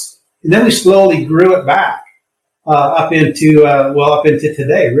thereabouts. And then we slowly grew it back. Up into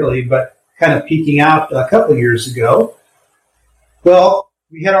today, really, but kind of peaking out a couple of years ago. Well,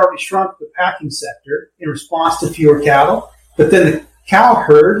 we had already shrunk the packing sector in response to fewer cattle, but then the cow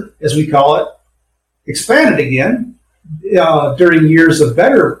herd, as we call it, expanded again during years of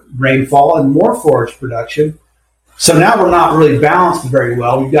better rainfall and more forage production. So now we're not really balanced very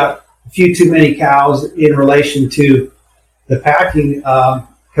well. We've got a few too many cows in relation to the packing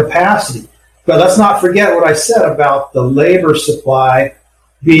capacity. But let's not forget what I said about the labor supply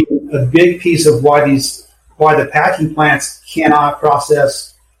being a big piece of why the packing plants cannot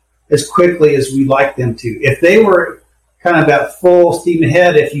process as quickly as we'd like them to. If they were kind of at full steam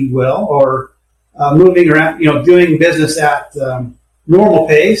ahead, if you will, or moving around, doing business at normal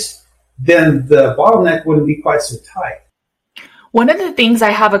pace, then the bottleneck wouldn't be quite so tight. One of the things I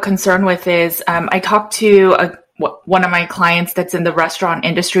have a concern with is I talked to one of my clients that's in the restaurant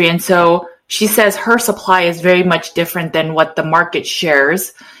industry, and so she says her supply is very much different than what the market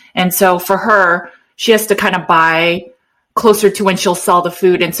shares. And so for her, she has to kind of buy closer to when she'll sell the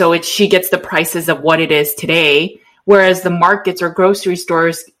food. And so she gets the prices of what it is today. Whereas the markets or grocery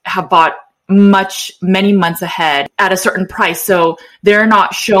stores have bought many months ahead at a certain price. So they're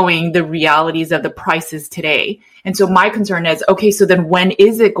not showing the realities of the prices today. And so my concern is, okay, so then when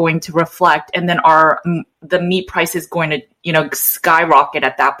is it going to reflect? And then are the meat prices going to, skyrocket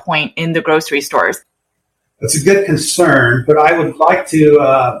at that point in the grocery stores? That's a good concern, but I would like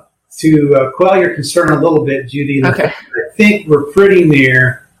to quell your concern a little bit, Judy. Okay. I think we're pretty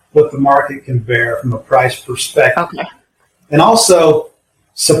near what the market can bear from a price perspective. Okay. And also,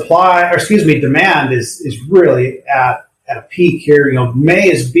 demand is really at a peak here. May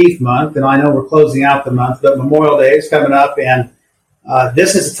is beef month, and I know we're closing out the month, but Memorial Day is coming up, and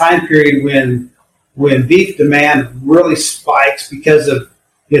this is a time period when beef demand really spikes because of,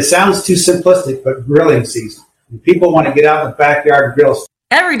 it sounds too simplistic, but grilling season. People want to get out in the backyard and grill.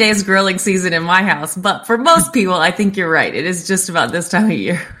 Every day is grilling season in my house, but for most people, I think you're right. It is just about this time of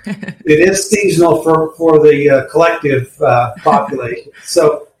year. It is seasonal for the collective population.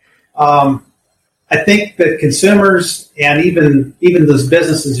 So I I think that consumers and even those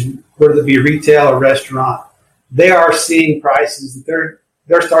businesses, whether it be retail or restaurant, they are seeing prices. They're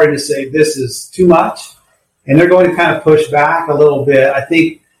starting to say this is too much, and they're going to kind of push back a little bit. I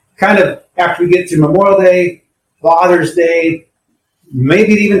think kind of after we get to Memorial Day, Father's Day,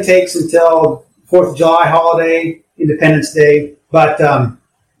 maybe it even takes until 4th of July holiday, Independence Day, but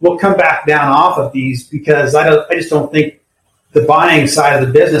we'll come back down off of these because I just don't think the buying side of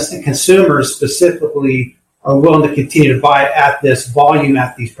the business and consumers specifically are willing to continue to buy at this volume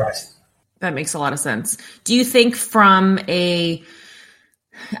at these prices. That makes a lot of sense. Do you think from not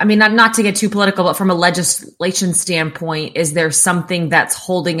to get too political, but from a legislation standpoint, is there something that's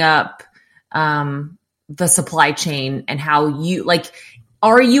holding up the supply chain and how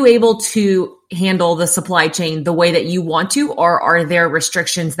are you able to handle the supply chain the way that you want to, or are there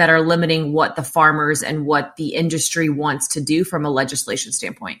restrictions that are limiting what the farmers and what the industry wants to do from a legislation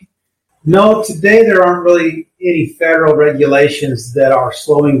standpoint? No, today there aren't really any federal regulations that are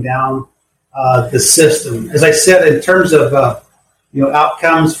slowing down the system. As I said, in terms of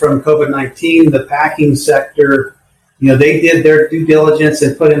outcomes from COVID-19, the packing sector, they did their due diligence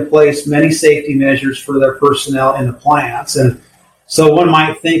and put in place many safety measures for their personnel in the plants. And so one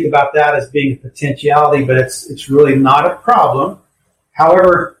might think about that as being a potentiality, but it's really not a problem.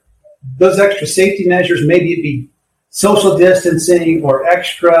 However, those extra safety measures, maybe it be social distancing or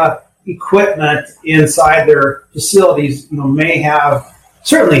extra equipment inside their facilities,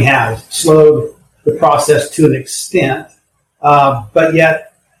 certainly have slowed the process to an extent. But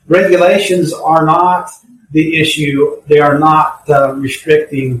yet regulations are not the issue. They are not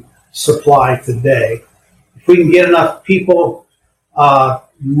restricting supply today. If we can get enough people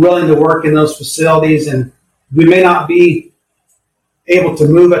willing to work in those facilities, and we may not be able to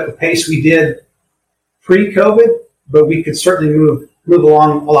move at the pace we did pre-COVID, but we could certainly move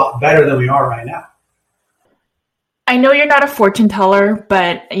along a lot better than we are right now. I know you're not a fortune teller,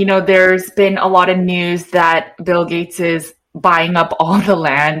 but there's been a lot of news that Bill Gates is buying up all the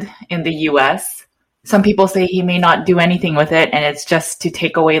land in the US. Some people say he may not do anything with it and it's just to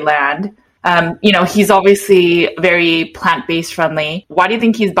take away land. He's obviously very plant-based friendly. Why do you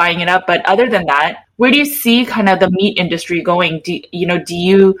think he's buying it up? But other than that, where do you see kind of the meat industry going? Do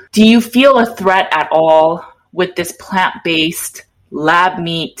you feel a threat at all with this plant-based lab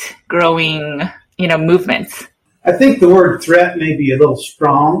meat growing, movements? I think the word threat may be a little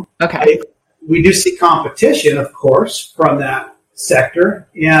strong. Okay. We do see competition, of course, from that sector.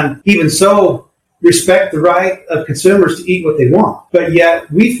 And even so, respect the right of consumers to eat what they want. But yet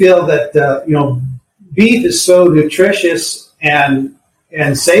we feel that, beef is so nutritious and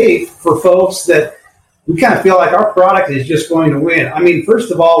safe for folks that we kind of feel like our product is just going to win. I mean, first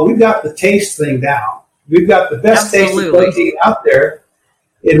of all, we've got the taste thing down. We've got the best tasting protein out there,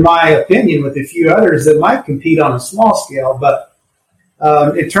 in my opinion, with a few others that might compete on a small scale. But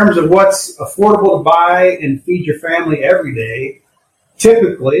in terms of what's affordable to buy and feed your family every day,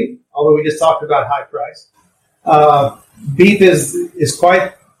 typically, although we just talked about high price, beef is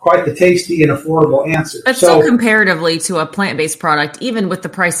quite the tasty and affordable answer. But still comparatively to a plant-based product, even with the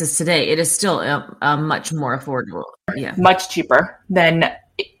prices today, it is still much more affordable. Yeah, much cheaper than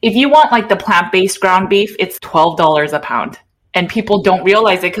if you want like the plant-based ground beef, it's $12 a pound. And people don't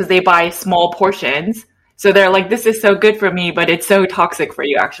realize it because they buy small portions. So they're like, this is so good for me, but it's so toxic for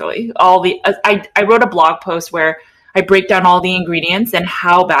you, actually. I wrote a blog post where I break down all the ingredients and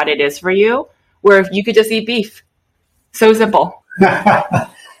how bad it is for you, where if you could just eat beef. So simple.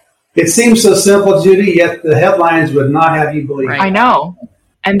 It seems so simple, Judy, yet the headlines would not have you believe. Right. I know.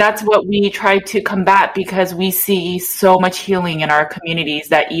 And that's what we try to combat because we see so much healing in our communities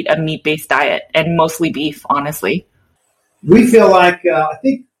that eat a meat-based diet and mostly beef, honestly. We feel like, I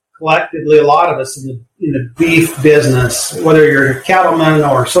think collectively, a lot of us in the beef business, whether you're a cattleman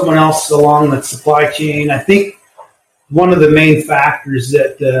or someone else along the supply chain, I think one of the main factors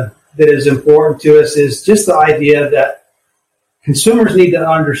that is important to us is just the idea that consumers need to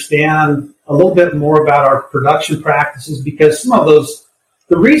understand a little bit more about our production practices, because some of those,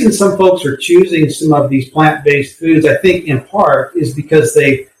 the reason some folks are choosing some of these plant-based foods, I think in part is because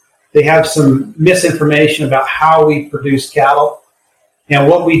they have some misinformation about how we produce cattle and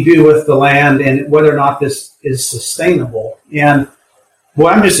what we do with the land and whether or not this is sustainable. And well,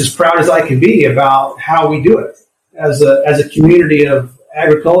 I'm just as proud as I can be about how we do it as a community of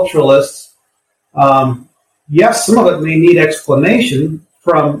agriculturalists. Yes, some of it may need explanation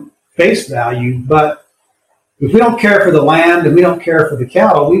from face value, but if we don't care for the land and we don't care for the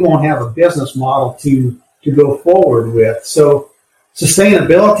cattle, we won't have a business model to go forward with. So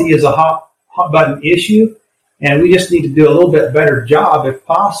sustainability is a hot button issue, and we just need to do a little bit better job, if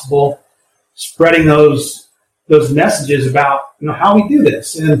possible, spreading those messages about how we do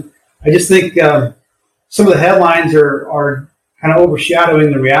this. And I just think some of the headlines are kind of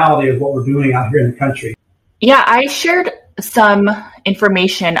overshadowing the reality of what we're doing out here in the country. Yeah, I shared some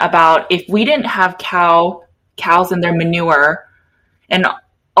information about if we didn't have cows and their manure and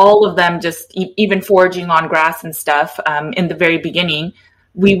all of them just even foraging on grass and stuff in the very beginning,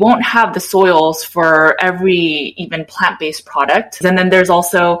 we won't have the soils for every even plant-based product. And then there's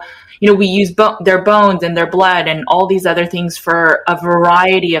also, we use their bones and their blood and all these other things for a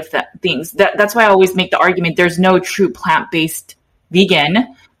variety of things. That's why I always make the argument there's no true plant-based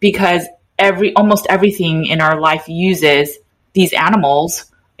vegan, because almost everything in our life uses these animals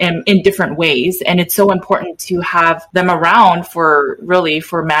in different ways. And it's so important to have them around for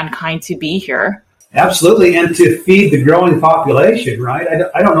mankind to be here. Absolutely. And to feed the growing population, right?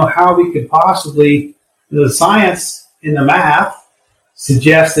 I don't know how we could possibly, the science and the math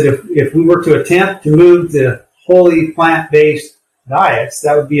suggests that if we were to attempt to move to wholly plant-based diets,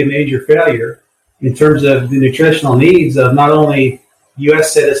 that would be a major failure in terms of the nutritional needs of not only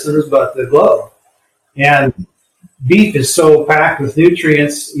U.S. citizens, but the globe. And beef is so packed with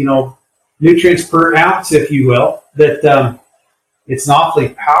nutrients, nutrients per ounce, if you will, that it's an awfully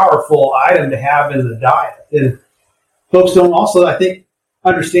powerful item to have in the diet. And folks don't also, I think,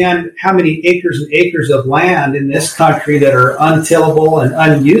 understand how many acres and acres of land in this country that are untillable and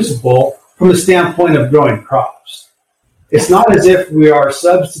unusable from the standpoint of growing crops. It's not as if we are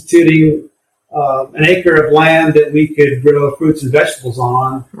substituting an acre of land that we could grow fruits and vegetables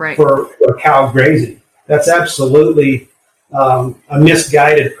on for cow grazing. That's absolutely a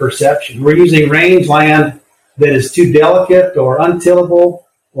misguided perception. We're using range land that is too delicate or untillable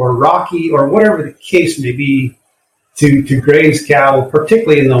or rocky or whatever the case may be to graze cattle,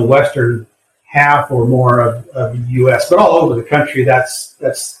 particularly in the western half or more of the U.S., but all over the country, that's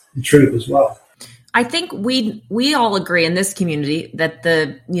the truth as well. I think we all agree in this community that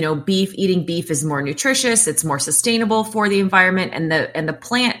eating beef is more nutritious, it's more sustainable for the environment, and the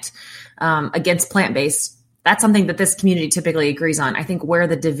plant against plant-based. That's something that this community typically agrees on. I think where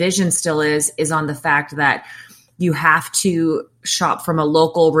the division still is on the fact that you have to shop from a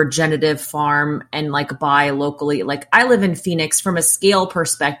local regenerative farm and buy locally. I live in Phoenix. From a scale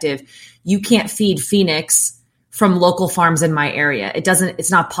perspective, you can't feed Phoenix from local farms in my area. It's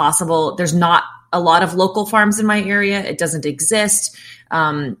not possible. There's not a lot of local farms in my area. It doesn't exist.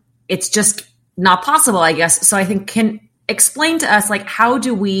 It's just not possible, I guess. So I think can explain to us, how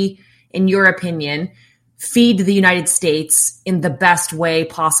do we, in your opinion, feed the United States in the best way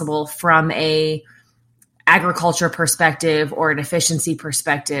possible from a agriculture perspective or an efficiency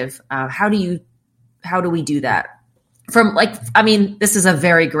perspective? How do we do that? This is a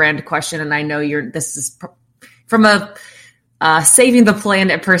very grand question, and I know this is from a saving the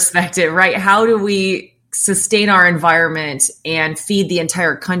planet perspective, right? How do we sustain our environment and feed the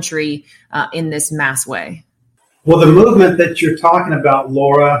entire country in this mass way? Well, the movement that you're talking about,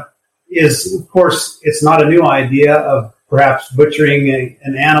 Laura, is, of course, it's not a new idea of perhaps butchering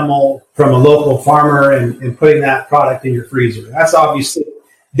an animal from a local farmer and putting that product in your freezer. That's obviously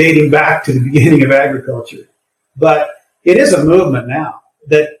dating back to the beginning of agriculture. But it is a movement now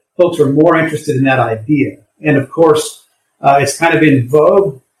that folks are more interested in that idea. And of course, it's kind of in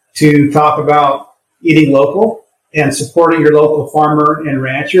vogue to talk about eating local and supporting your local farmer and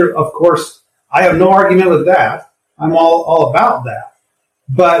rancher. Of course, I have no argument with that. I'm all about that.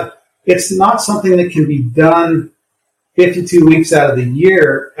 But it's not something that can be done 52 weeks out of the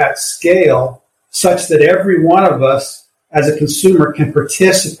year at scale, such that every one of us as a consumer can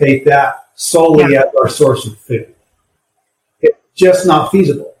participate that solely as our source of food. It's just not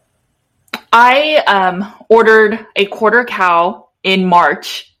feasible. I ordered a quarter cow in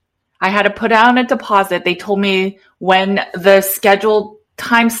March. I had to put down a deposit. They told me when the scheduled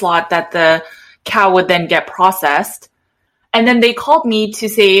time slot that the cow would then get processed. And then they called me to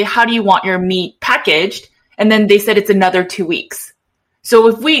say, how do you want your meat packaged? And then they said it's another 2 weeks. So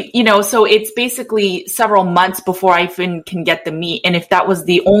if so it's basically several months before I even can get the meat. And if that was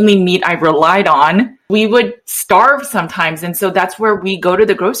the only meat I relied on, we would starve sometimes. And so that's where we go to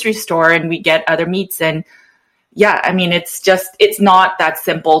the grocery store and we get other meats. And it's not that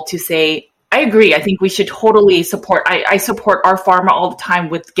simple to say, I agree. I think we should totally support. I support our farmer all the time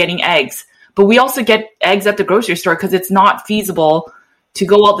with getting eggs. But we also get eggs at the grocery store because it's not feasible to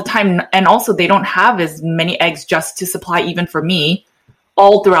go all the time. And also they don't have as many eggs just to supply even for me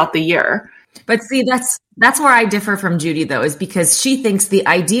all throughout the year. But see, that's where I differ from Judy, though, is because she thinks the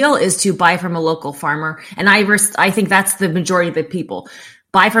ideal is to buy from a local farmer. And I think that's the majority of the people.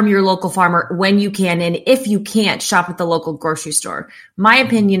 Buy from your local farmer when you can. And if you can't, shop at the local grocery store. My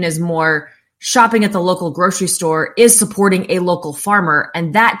opinion is more shopping at the local grocery store is supporting a local farmer.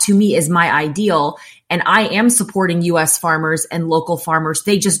 And that to me is my ideal. And I am supporting US farmers and local farmers.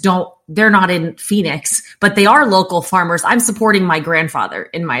 They're not in Phoenix, but they are local farmers. I'm supporting my grandfather,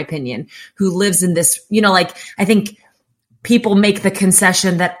 in my opinion, who lives in this, I think people make the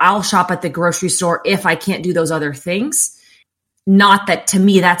concession that I'll shop at the grocery store if I can't do those other things. Not that, to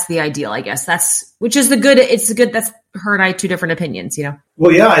me, that's the ideal, I guess. That's her and I, two different opinions,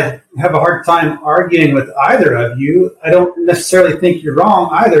 Well, yeah, I have a hard time arguing with either of you. I don't necessarily think you're wrong,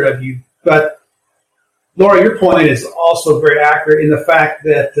 either of you. But, Laura, your point is also very accurate in the fact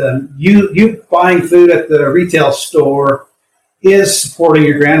that you buying food at the retail store is supporting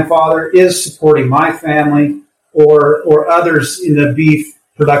your grandfather, is supporting my family, or others in the beef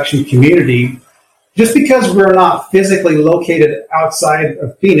production community. Just because we're not physically located outside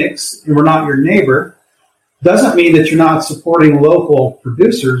of Phoenix and we're not your neighbor doesn't mean that you're not supporting local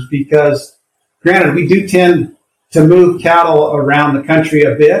producers, because granted, we do tend to move cattle around the country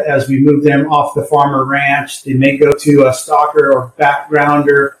a bit as we move them off the farmer ranch. They may go to a stalker or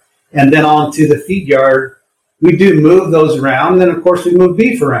backgrounder and then on to the feed yard. We do move those around. And then, of course, we move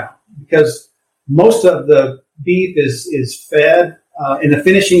beef around because most of the beef is fed in the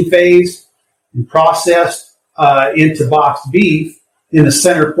finishing phase and processed into boxed beef in the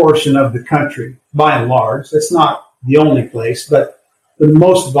center portion of the country, by and large. That's not the only place, but the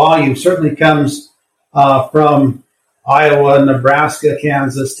most volume certainly comes from Iowa, Nebraska,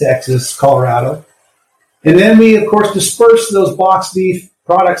 Kansas, Texas, Colorado. And then we, of course, disperse those boxed beef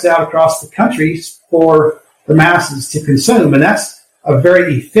products out across the country for the masses to consume. And that's a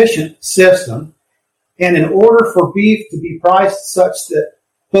very efficient system. And in order for beef to be priced such that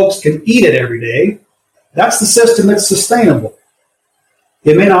folks can eat it every day, that's the system that's sustainable.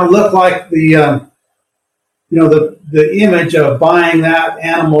 It may not look like the image of buying that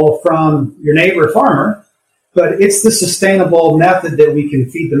animal from your neighbor farmer, but it's the sustainable method that we can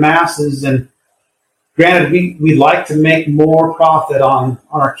feed the masses. And granted, we'd like to make more profit on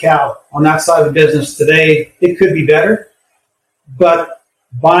our cow. On that side of the business today, it could be better, but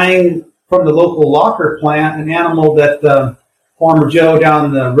buying from the local locker plant an animal that Farmer Joe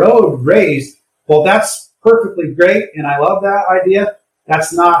down the road raised, well, that's perfectly great, and I love that idea.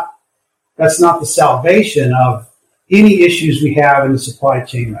 That's not the salvation of any issues we have in the supply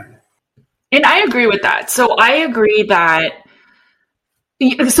chain right now. And I agree with that. So I agree that.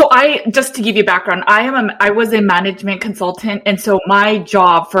 Just to give you background, I was a management consultant, and so my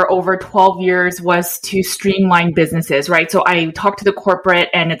job for over 12 years was to streamline businesses, right? So I talked to the corporate,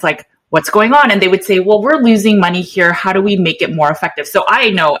 and it's like, what's going on? And they would say, well, we're losing money here. How do we make it more effective? So I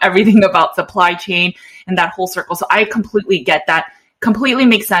know everything about supply chain and that whole circle. So I completely get that. Completely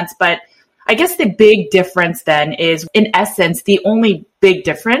makes sense. But I guess the big difference then is, in essence, the only big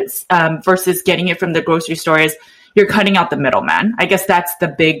difference versus getting it from the grocery store is you're cutting out the middleman. I guess that's the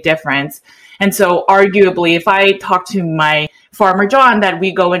big difference. And so arguably, if I talk to my farmer John that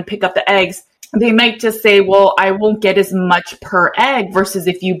we go and pick up the eggs, they might just say, well, I won't get as much per egg versus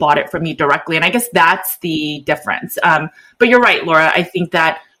if you bought it from me directly. And I guess that's the difference. But you're right, Laura. I think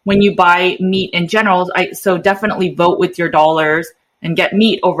that when you buy meat in general, so definitely vote with your dollars and get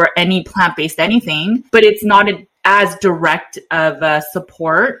meat over any plant-based anything. But it's not as direct of a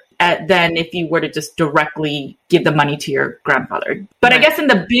support than if you were to just directly give the money to your grandfather. But right. I guess in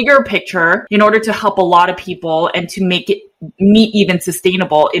the bigger picture, in order to help a lot of people and to make it meat even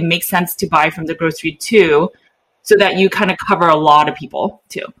sustainable, it makes sense to buy from the grocery too, so that you kind of cover a lot of people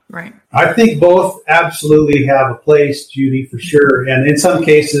too. Right. I think both absolutely have a place, Judy, for sure. And in some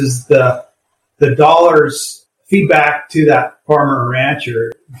cases, the dollars feedback to that farmer or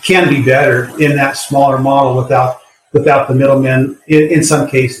rancher can be better in that smaller model without the middlemen in some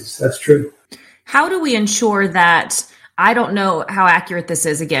cases. That's true. How do we ensure that, I don't know how accurate this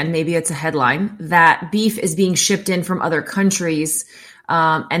is, again, maybe it's a headline, that beef is being shipped in from other countries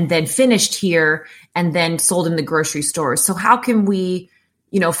and then finished here and then sold in the grocery stores? So how can we,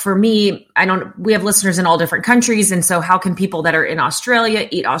 for me, we have listeners in all different countries. And so how can people that are in Australia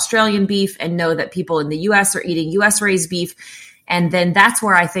eat Australian beef and know that people in the US are eating US raised beef? And then that's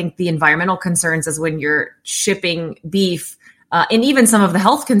where I think the environmental concerns is when you're shipping beef, and even some of the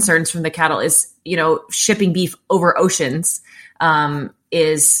health concerns from the cattle is, shipping beef over oceans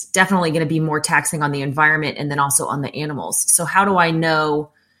is definitely going to be more taxing on the environment and then also on the animals. So how do I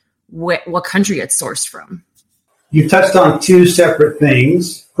know what country it's sourced from? You touched on two separate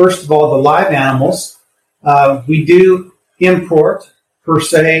things. First of all, the live animals. We do import, per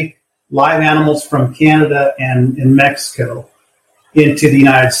se, live animals from Canada and Mexico into the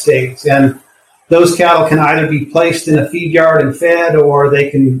United States. And those cattle can either be placed in a feed yard and fed, or they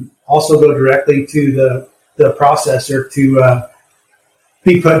can also go directly to the processor to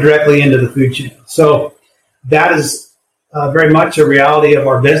be put directly into the food chain. So that is very much a reality of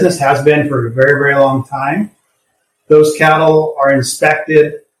our business, has been for a very, very long time. Those cattle are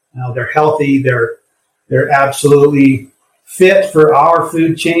inspected. They're healthy. They're absolutely fit for our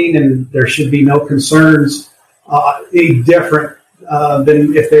food chain, and there should be no concerns any different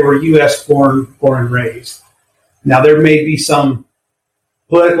than if they were U.S. born and raised. Now, there may be some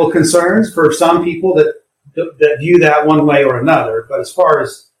political concerns for some people that view that one way or another, but as far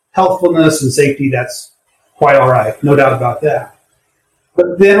as healthfulness and safety, that's quite all right, no doubt about that.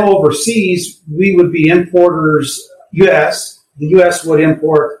 But then overseas, we would be importers. The U.S. would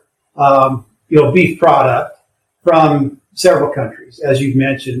import, beef product from several countries, as you've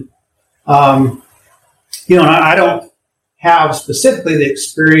mentioned. And I don't have specifically the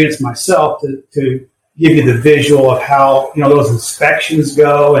experience myself to give you the visual of how, those inspections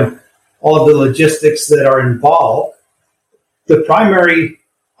go and all of the logistics that are involved. The primary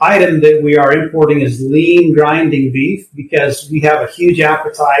item that we are importing is lean grinding beef because we have a huge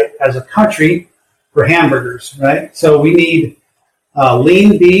appetite as a country for hamburgers, right? So we need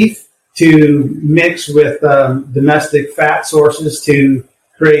lean beef to mix with domestic fat sources to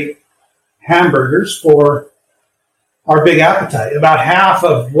create hamburgers for our big appetite. About half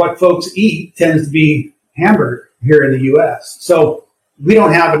of what folks eat tends to be hamburger here in the U.S. So we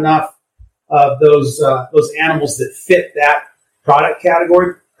don't have enough of those animals that fit that product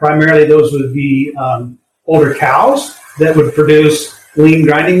category. Primarily, those would be older cows that would produce lean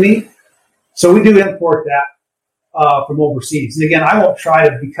grinding meat. So we do import that from overseas. And again, I won't try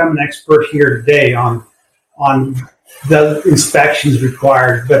to become an expert here today on the inspections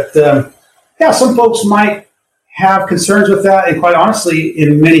required. But some folks might have concerns with that. And quite honestly,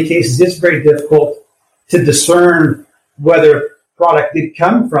 in many cases, it's very difficult to discern whether product did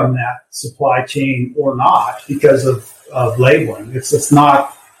come from that supply chain or not because of labeling. It's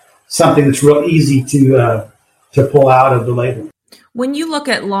not something that's real easy to pull out of the labeling. When you look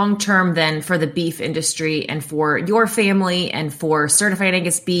at long-term then for the beef industry and for your family and for certified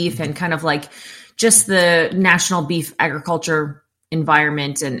Angus beef and kind of like just the national beef agriculture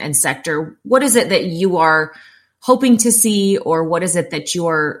environment and sector, what is it that you are hoping to see, or what is it that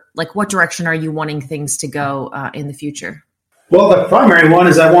you're like, what direction are you wanting things to go in the future? Well, the primary one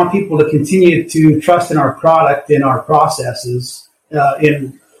is I want people to continue to trust in our product, in our processes,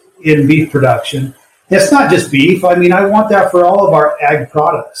 in beef production. It's not just beef. I mean, I want that for all of our ag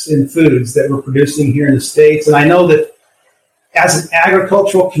products and foods that we're producing here in the States. And I know that as an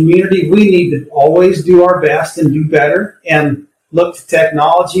agricultural community, we need to always do our best and do better and look to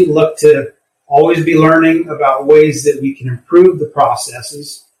technology, look to always be learning about ways that we can improve the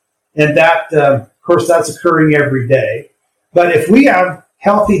processes. And that, of course, that's occurring every day. But if we have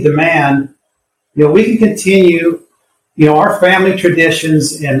healthy demand, we can continue, our family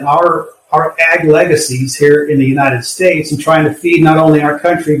traditions and our ag legacies here in the United States and trying to feed not only our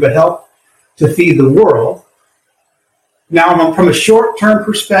country, but help to feed the world. Now, from a short-term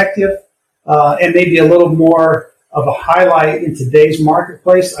perspective, and maybe a little more of a highlight in today's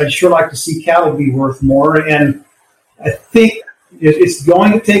marketplace, I'd sure like to see cattle be worth more. And I think it's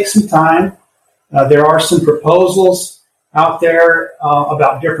going to take some time. There are some proposals out there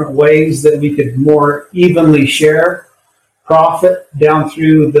about different ways that we could more evenly share profit down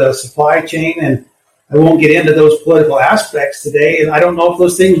through the supply chain. And I won't get into those political aspects today. And I don't know if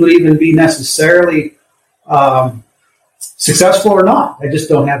those things would even be necessarily successful or not. I just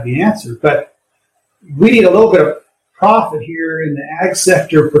don't have the answer. But we need a little bit of profit here in the ag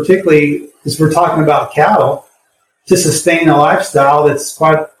sector, particularly as we're talking about cattle, to sustain a lifestyle that's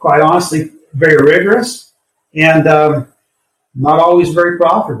quite honestly very rigorous and not always very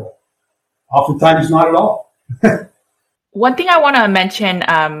profitable. Oftentimes not at all. One thing I want to mention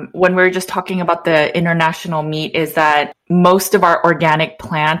when we're just talking about the international meat is that most of our organic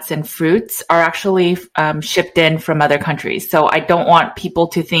plants and fruits are actually shipped in from other countries. So I don't want people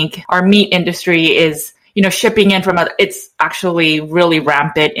to think our meat industry is, shipping in from other. It's actually really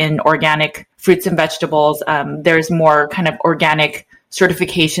rampant in organic fruits and vegetables. There's more kind of organic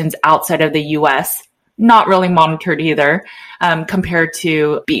certifications outside of the U.S., not really monitored either, compared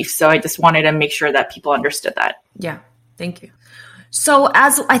to beef. So I just wanted to make sure that people understood that. Yeah. Thank you. So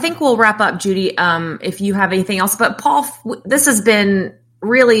as I think we'll wrap up, Judy, if you have anything else, but Paul, this has been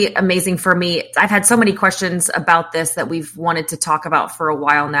really amazing for me. I've had so many questions about this that we've wanted to talk about for a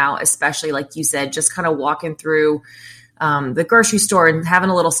while now, especially like you said, just kind of walking through the grocery store and having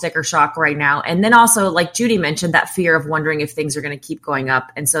a little sticker shock right now. And then also, like Judy mentioned, that fear of wondering if things are going to keep going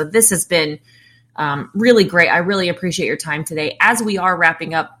up. And so this has been Really great. I really appreciate your time today. As we are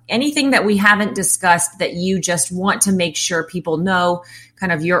wrapping up, anything that we haven't discussed that you just want to make sure people know,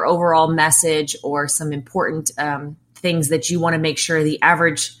 kind of your overall message or some important things that you want to make sure the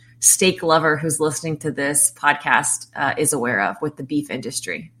average steak lover who's listening to this podcast is aware of with the beef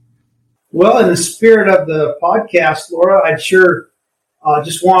industry? Well, in the spirit of the podcast, Laura, I'd sure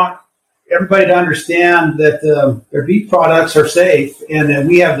just want everybody to understand that their beef products are safe and that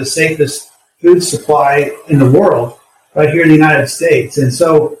we have the safest food supply in the world right here in the United States. And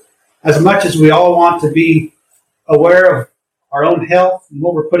so as much as we all want to be aware of our own health and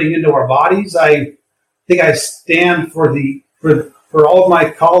what we're putting into our bodies, I think I stand for all of my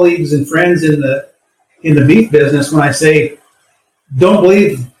colleagues and friends in the beef business when I say, don't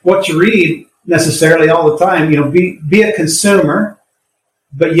believe what you read necessarily all the time. Be a consumer,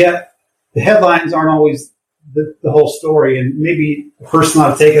 but yet the headlines aren't always the whole story. And maybe a person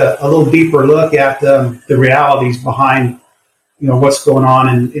ought to take a little deeper look at the realities behind, what's going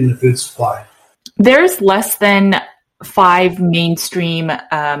on in the food supply. There's less than 5 mainstream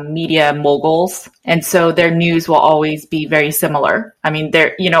media moguls, and so their news will always be very similar. I mean,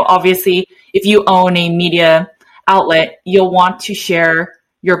 obviously, if you own a media outlet, you'll want to share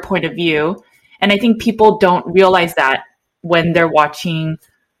your point of view. And I think people don't realize that when they're watching,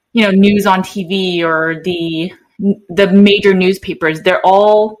 news on TV or the major newspapers. They're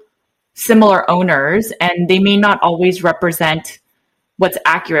all similar owners, and they may not always represent what's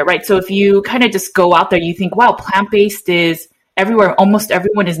accurate, right? So if you kind of just go out there, you think, wow, plant-based is everywhere. Almost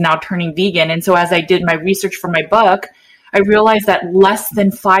everyone is now turning vegan. And so as I did my research for my book, I realized that less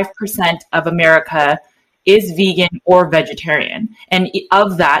than 5% of America is vegan or vegetarian. And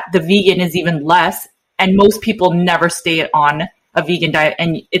of that, the vegan is even less. And most people never stay on a vegan diet.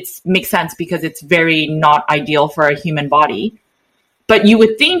 And it makes sense because it's very not ideal for a human body. But you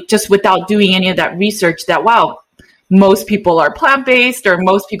would think, just without doing any of that research, that, wow, most people are plant-based, or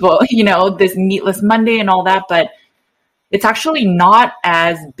most people, this meatless Monday and all that. But it's actually not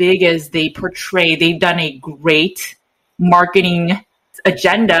as big as they portray. They've done a great marketing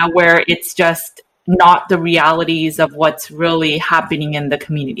agenda where it's just not the realities of what's really happening in the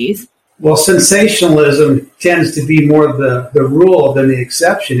communities. Well, sensationalism tends to be more the rule than the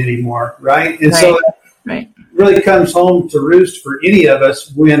exception anymore, right? And so it really comes home to roost for any of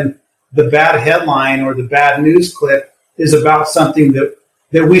us when the bad headline or the bad news clip is about something that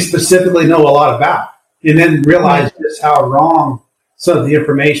we specifically know a lot about, and then realize just how wrong some of the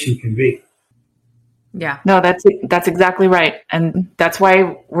information can be. Yeah. No, that's exactly right. And that's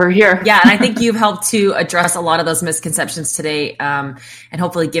why we're here. Yeah. And I think you've helped to address a lot of those misconceptions today, and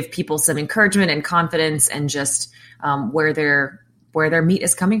hopefully give people some encouragement and confidence and just where their meat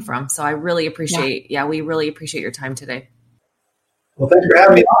is coming from. So I really appreciate, we really appreciate your time today. Well, thanks for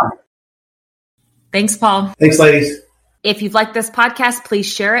having me on. Thanks, Paul. Thanks, ladies. If you've liked this podcast, please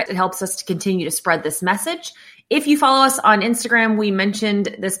share it. It helps us to continue to spread this message. If you follow us on Instagram, we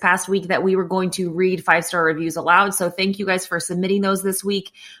mentioned this past week that we were going to read 5-star reviews aloud. So thank you guys for submitting those this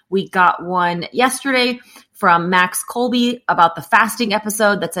week. We got one yesterday from Max Colby about the fasting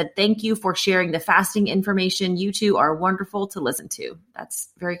episode that said, "Thank you for sharing the fasting information. You two are wonderful to listen to." That's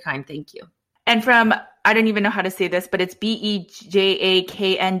very kind. Thank you. And from, I don't even know how to say this, but it's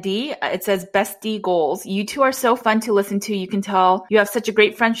BEJAKND. It says, "Bestie goals. You two are so fun to listen to. You can tell you have such a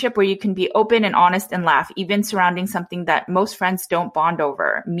great friendship where you can be open and honest and laugh, even surrounding something that most friends don't bond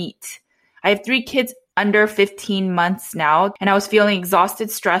over, meat. I have 3 kids under 15 months now, and I was feeling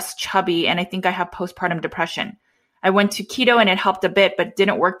exhausted, stressed, chubby, and I think I have postpartum depression. I went to keto and it helped a bit, but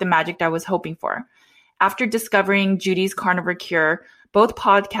didn't work the magic I was hoping for. After discovering Judy's Carnivore Cure, both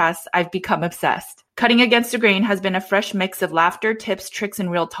podcasts, I've become obsessed. Cutting Against the Grain has been a fresh mix of laughter, tips, tricks, and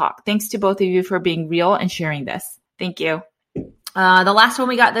real talk. Thanks to both of you for being real and sharing this." Thank you. The last one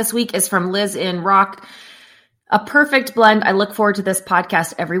we got this week is from Liz in Rock. "A perfect blend. I look forward to this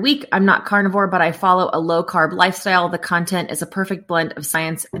podcast every week. I'm not carnivore, but I follow a low-carb lifestyle. The content is a perfect blend of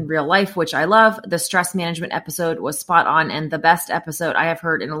science and real life, which I love. The stress management episode was spot on and the best episode I have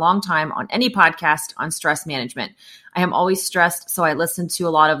heard in a long time on any podcast on stress management. I am always stressed, so I listen to a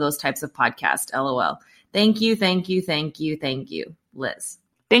lot of those types of podcasts. LOL. Thank you, thank you, thank you, thank you, Liz."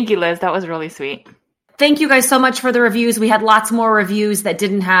 Thank you, Liz. That was really sweet. Thank you guys so much for the reviews. We had lots more reviews that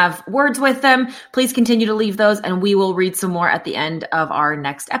didn't have words with them. Please continue to leave those, and we will read some more at the end of our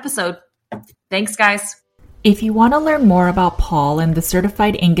next episode. Thanks, guys. If you want to learn more about Paul and the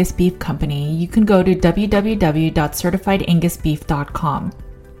Certified Angus Beef Company, you can go to www.certifiedangusbeef.com.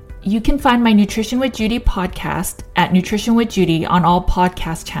 You can find my Nutrition with Judy podcast at Nutrition with Judy on all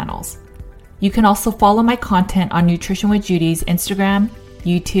podcast channels. You can also follow my content on Nutrition with Judy's Instagram,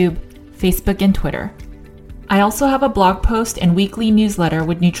 YouTube, Facebook, and Twitter. I also have a blog post and weekly newsletter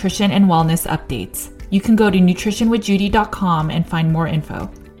with nutrition and wellness updates. You can go to nutritionwithjudy.com and find more info.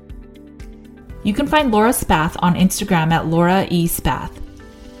 You can find Laura Spath on Instagram at Laura E. Spath.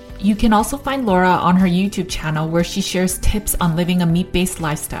 You can also find Laura on her YouTube channel where she shares tips on living a meat-based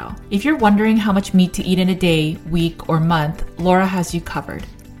lifestyle. If you're wondering how much meat to eat in a day, week, or month, Laura has you covered.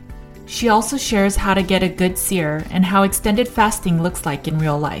 She also shares how to get a good sear and how extended fasting looks like in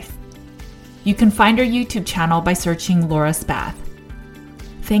real life. You can find her YouTube channel by searching Laura Spath.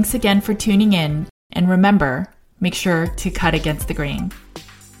 Thanks again for tuning in, and remember, make sure to cut against the grain.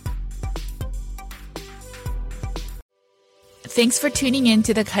 Thanks for tuning in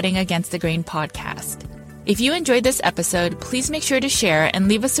to the Cutting Against the Grain podcast. If you enjoyed this episode, please make sure to share and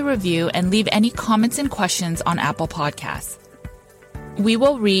leave us a review and leave any comments and questions on Apple Podcasts. We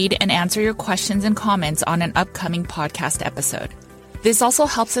will read and answer your questions and comments on an upcoming podcast episode. This also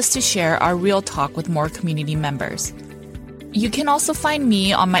helps us to share our real talk with more community members. You can also find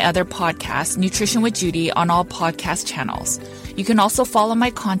me on my other podcast, Nutrition with Judy, on all podcast channels. You can also follow my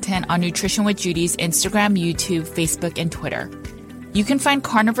content on Nutrition with Judy's Instagram, YouTube, Facebook, and Twitter. You can find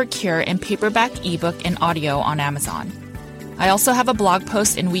Carnivore Cure in paperback, ebook, and audio on Amazon. I also have a blog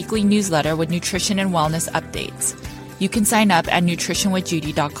post and weekly newsletter with nutrition and wellness updates. You can sign up at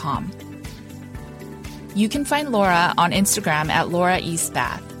nutritionwithjudy.com. You can find Laura on Instagram at Laura E.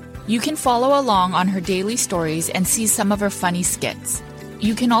 Spath. You can follow along on her daily stories and see some of her funny skits.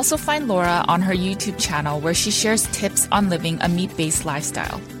 You can also find Laura on her YouTube channel where she shares tips on living a meat-based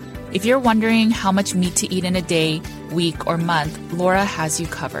lifestyle. If you're wondering how much meat to eat in a day, week, or month, Laura has you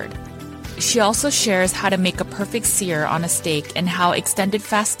covered. She also shares how to make a perfect sear on a steak and how extended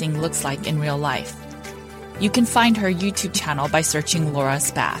fasting looks like in real life. You can find her YouTube channel by searching Laura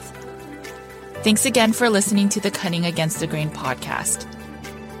Spath. Thanks again for listening to the Cutting Against the Grain podcast.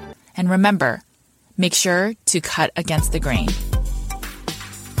 And remember, make sure to cut against the grain.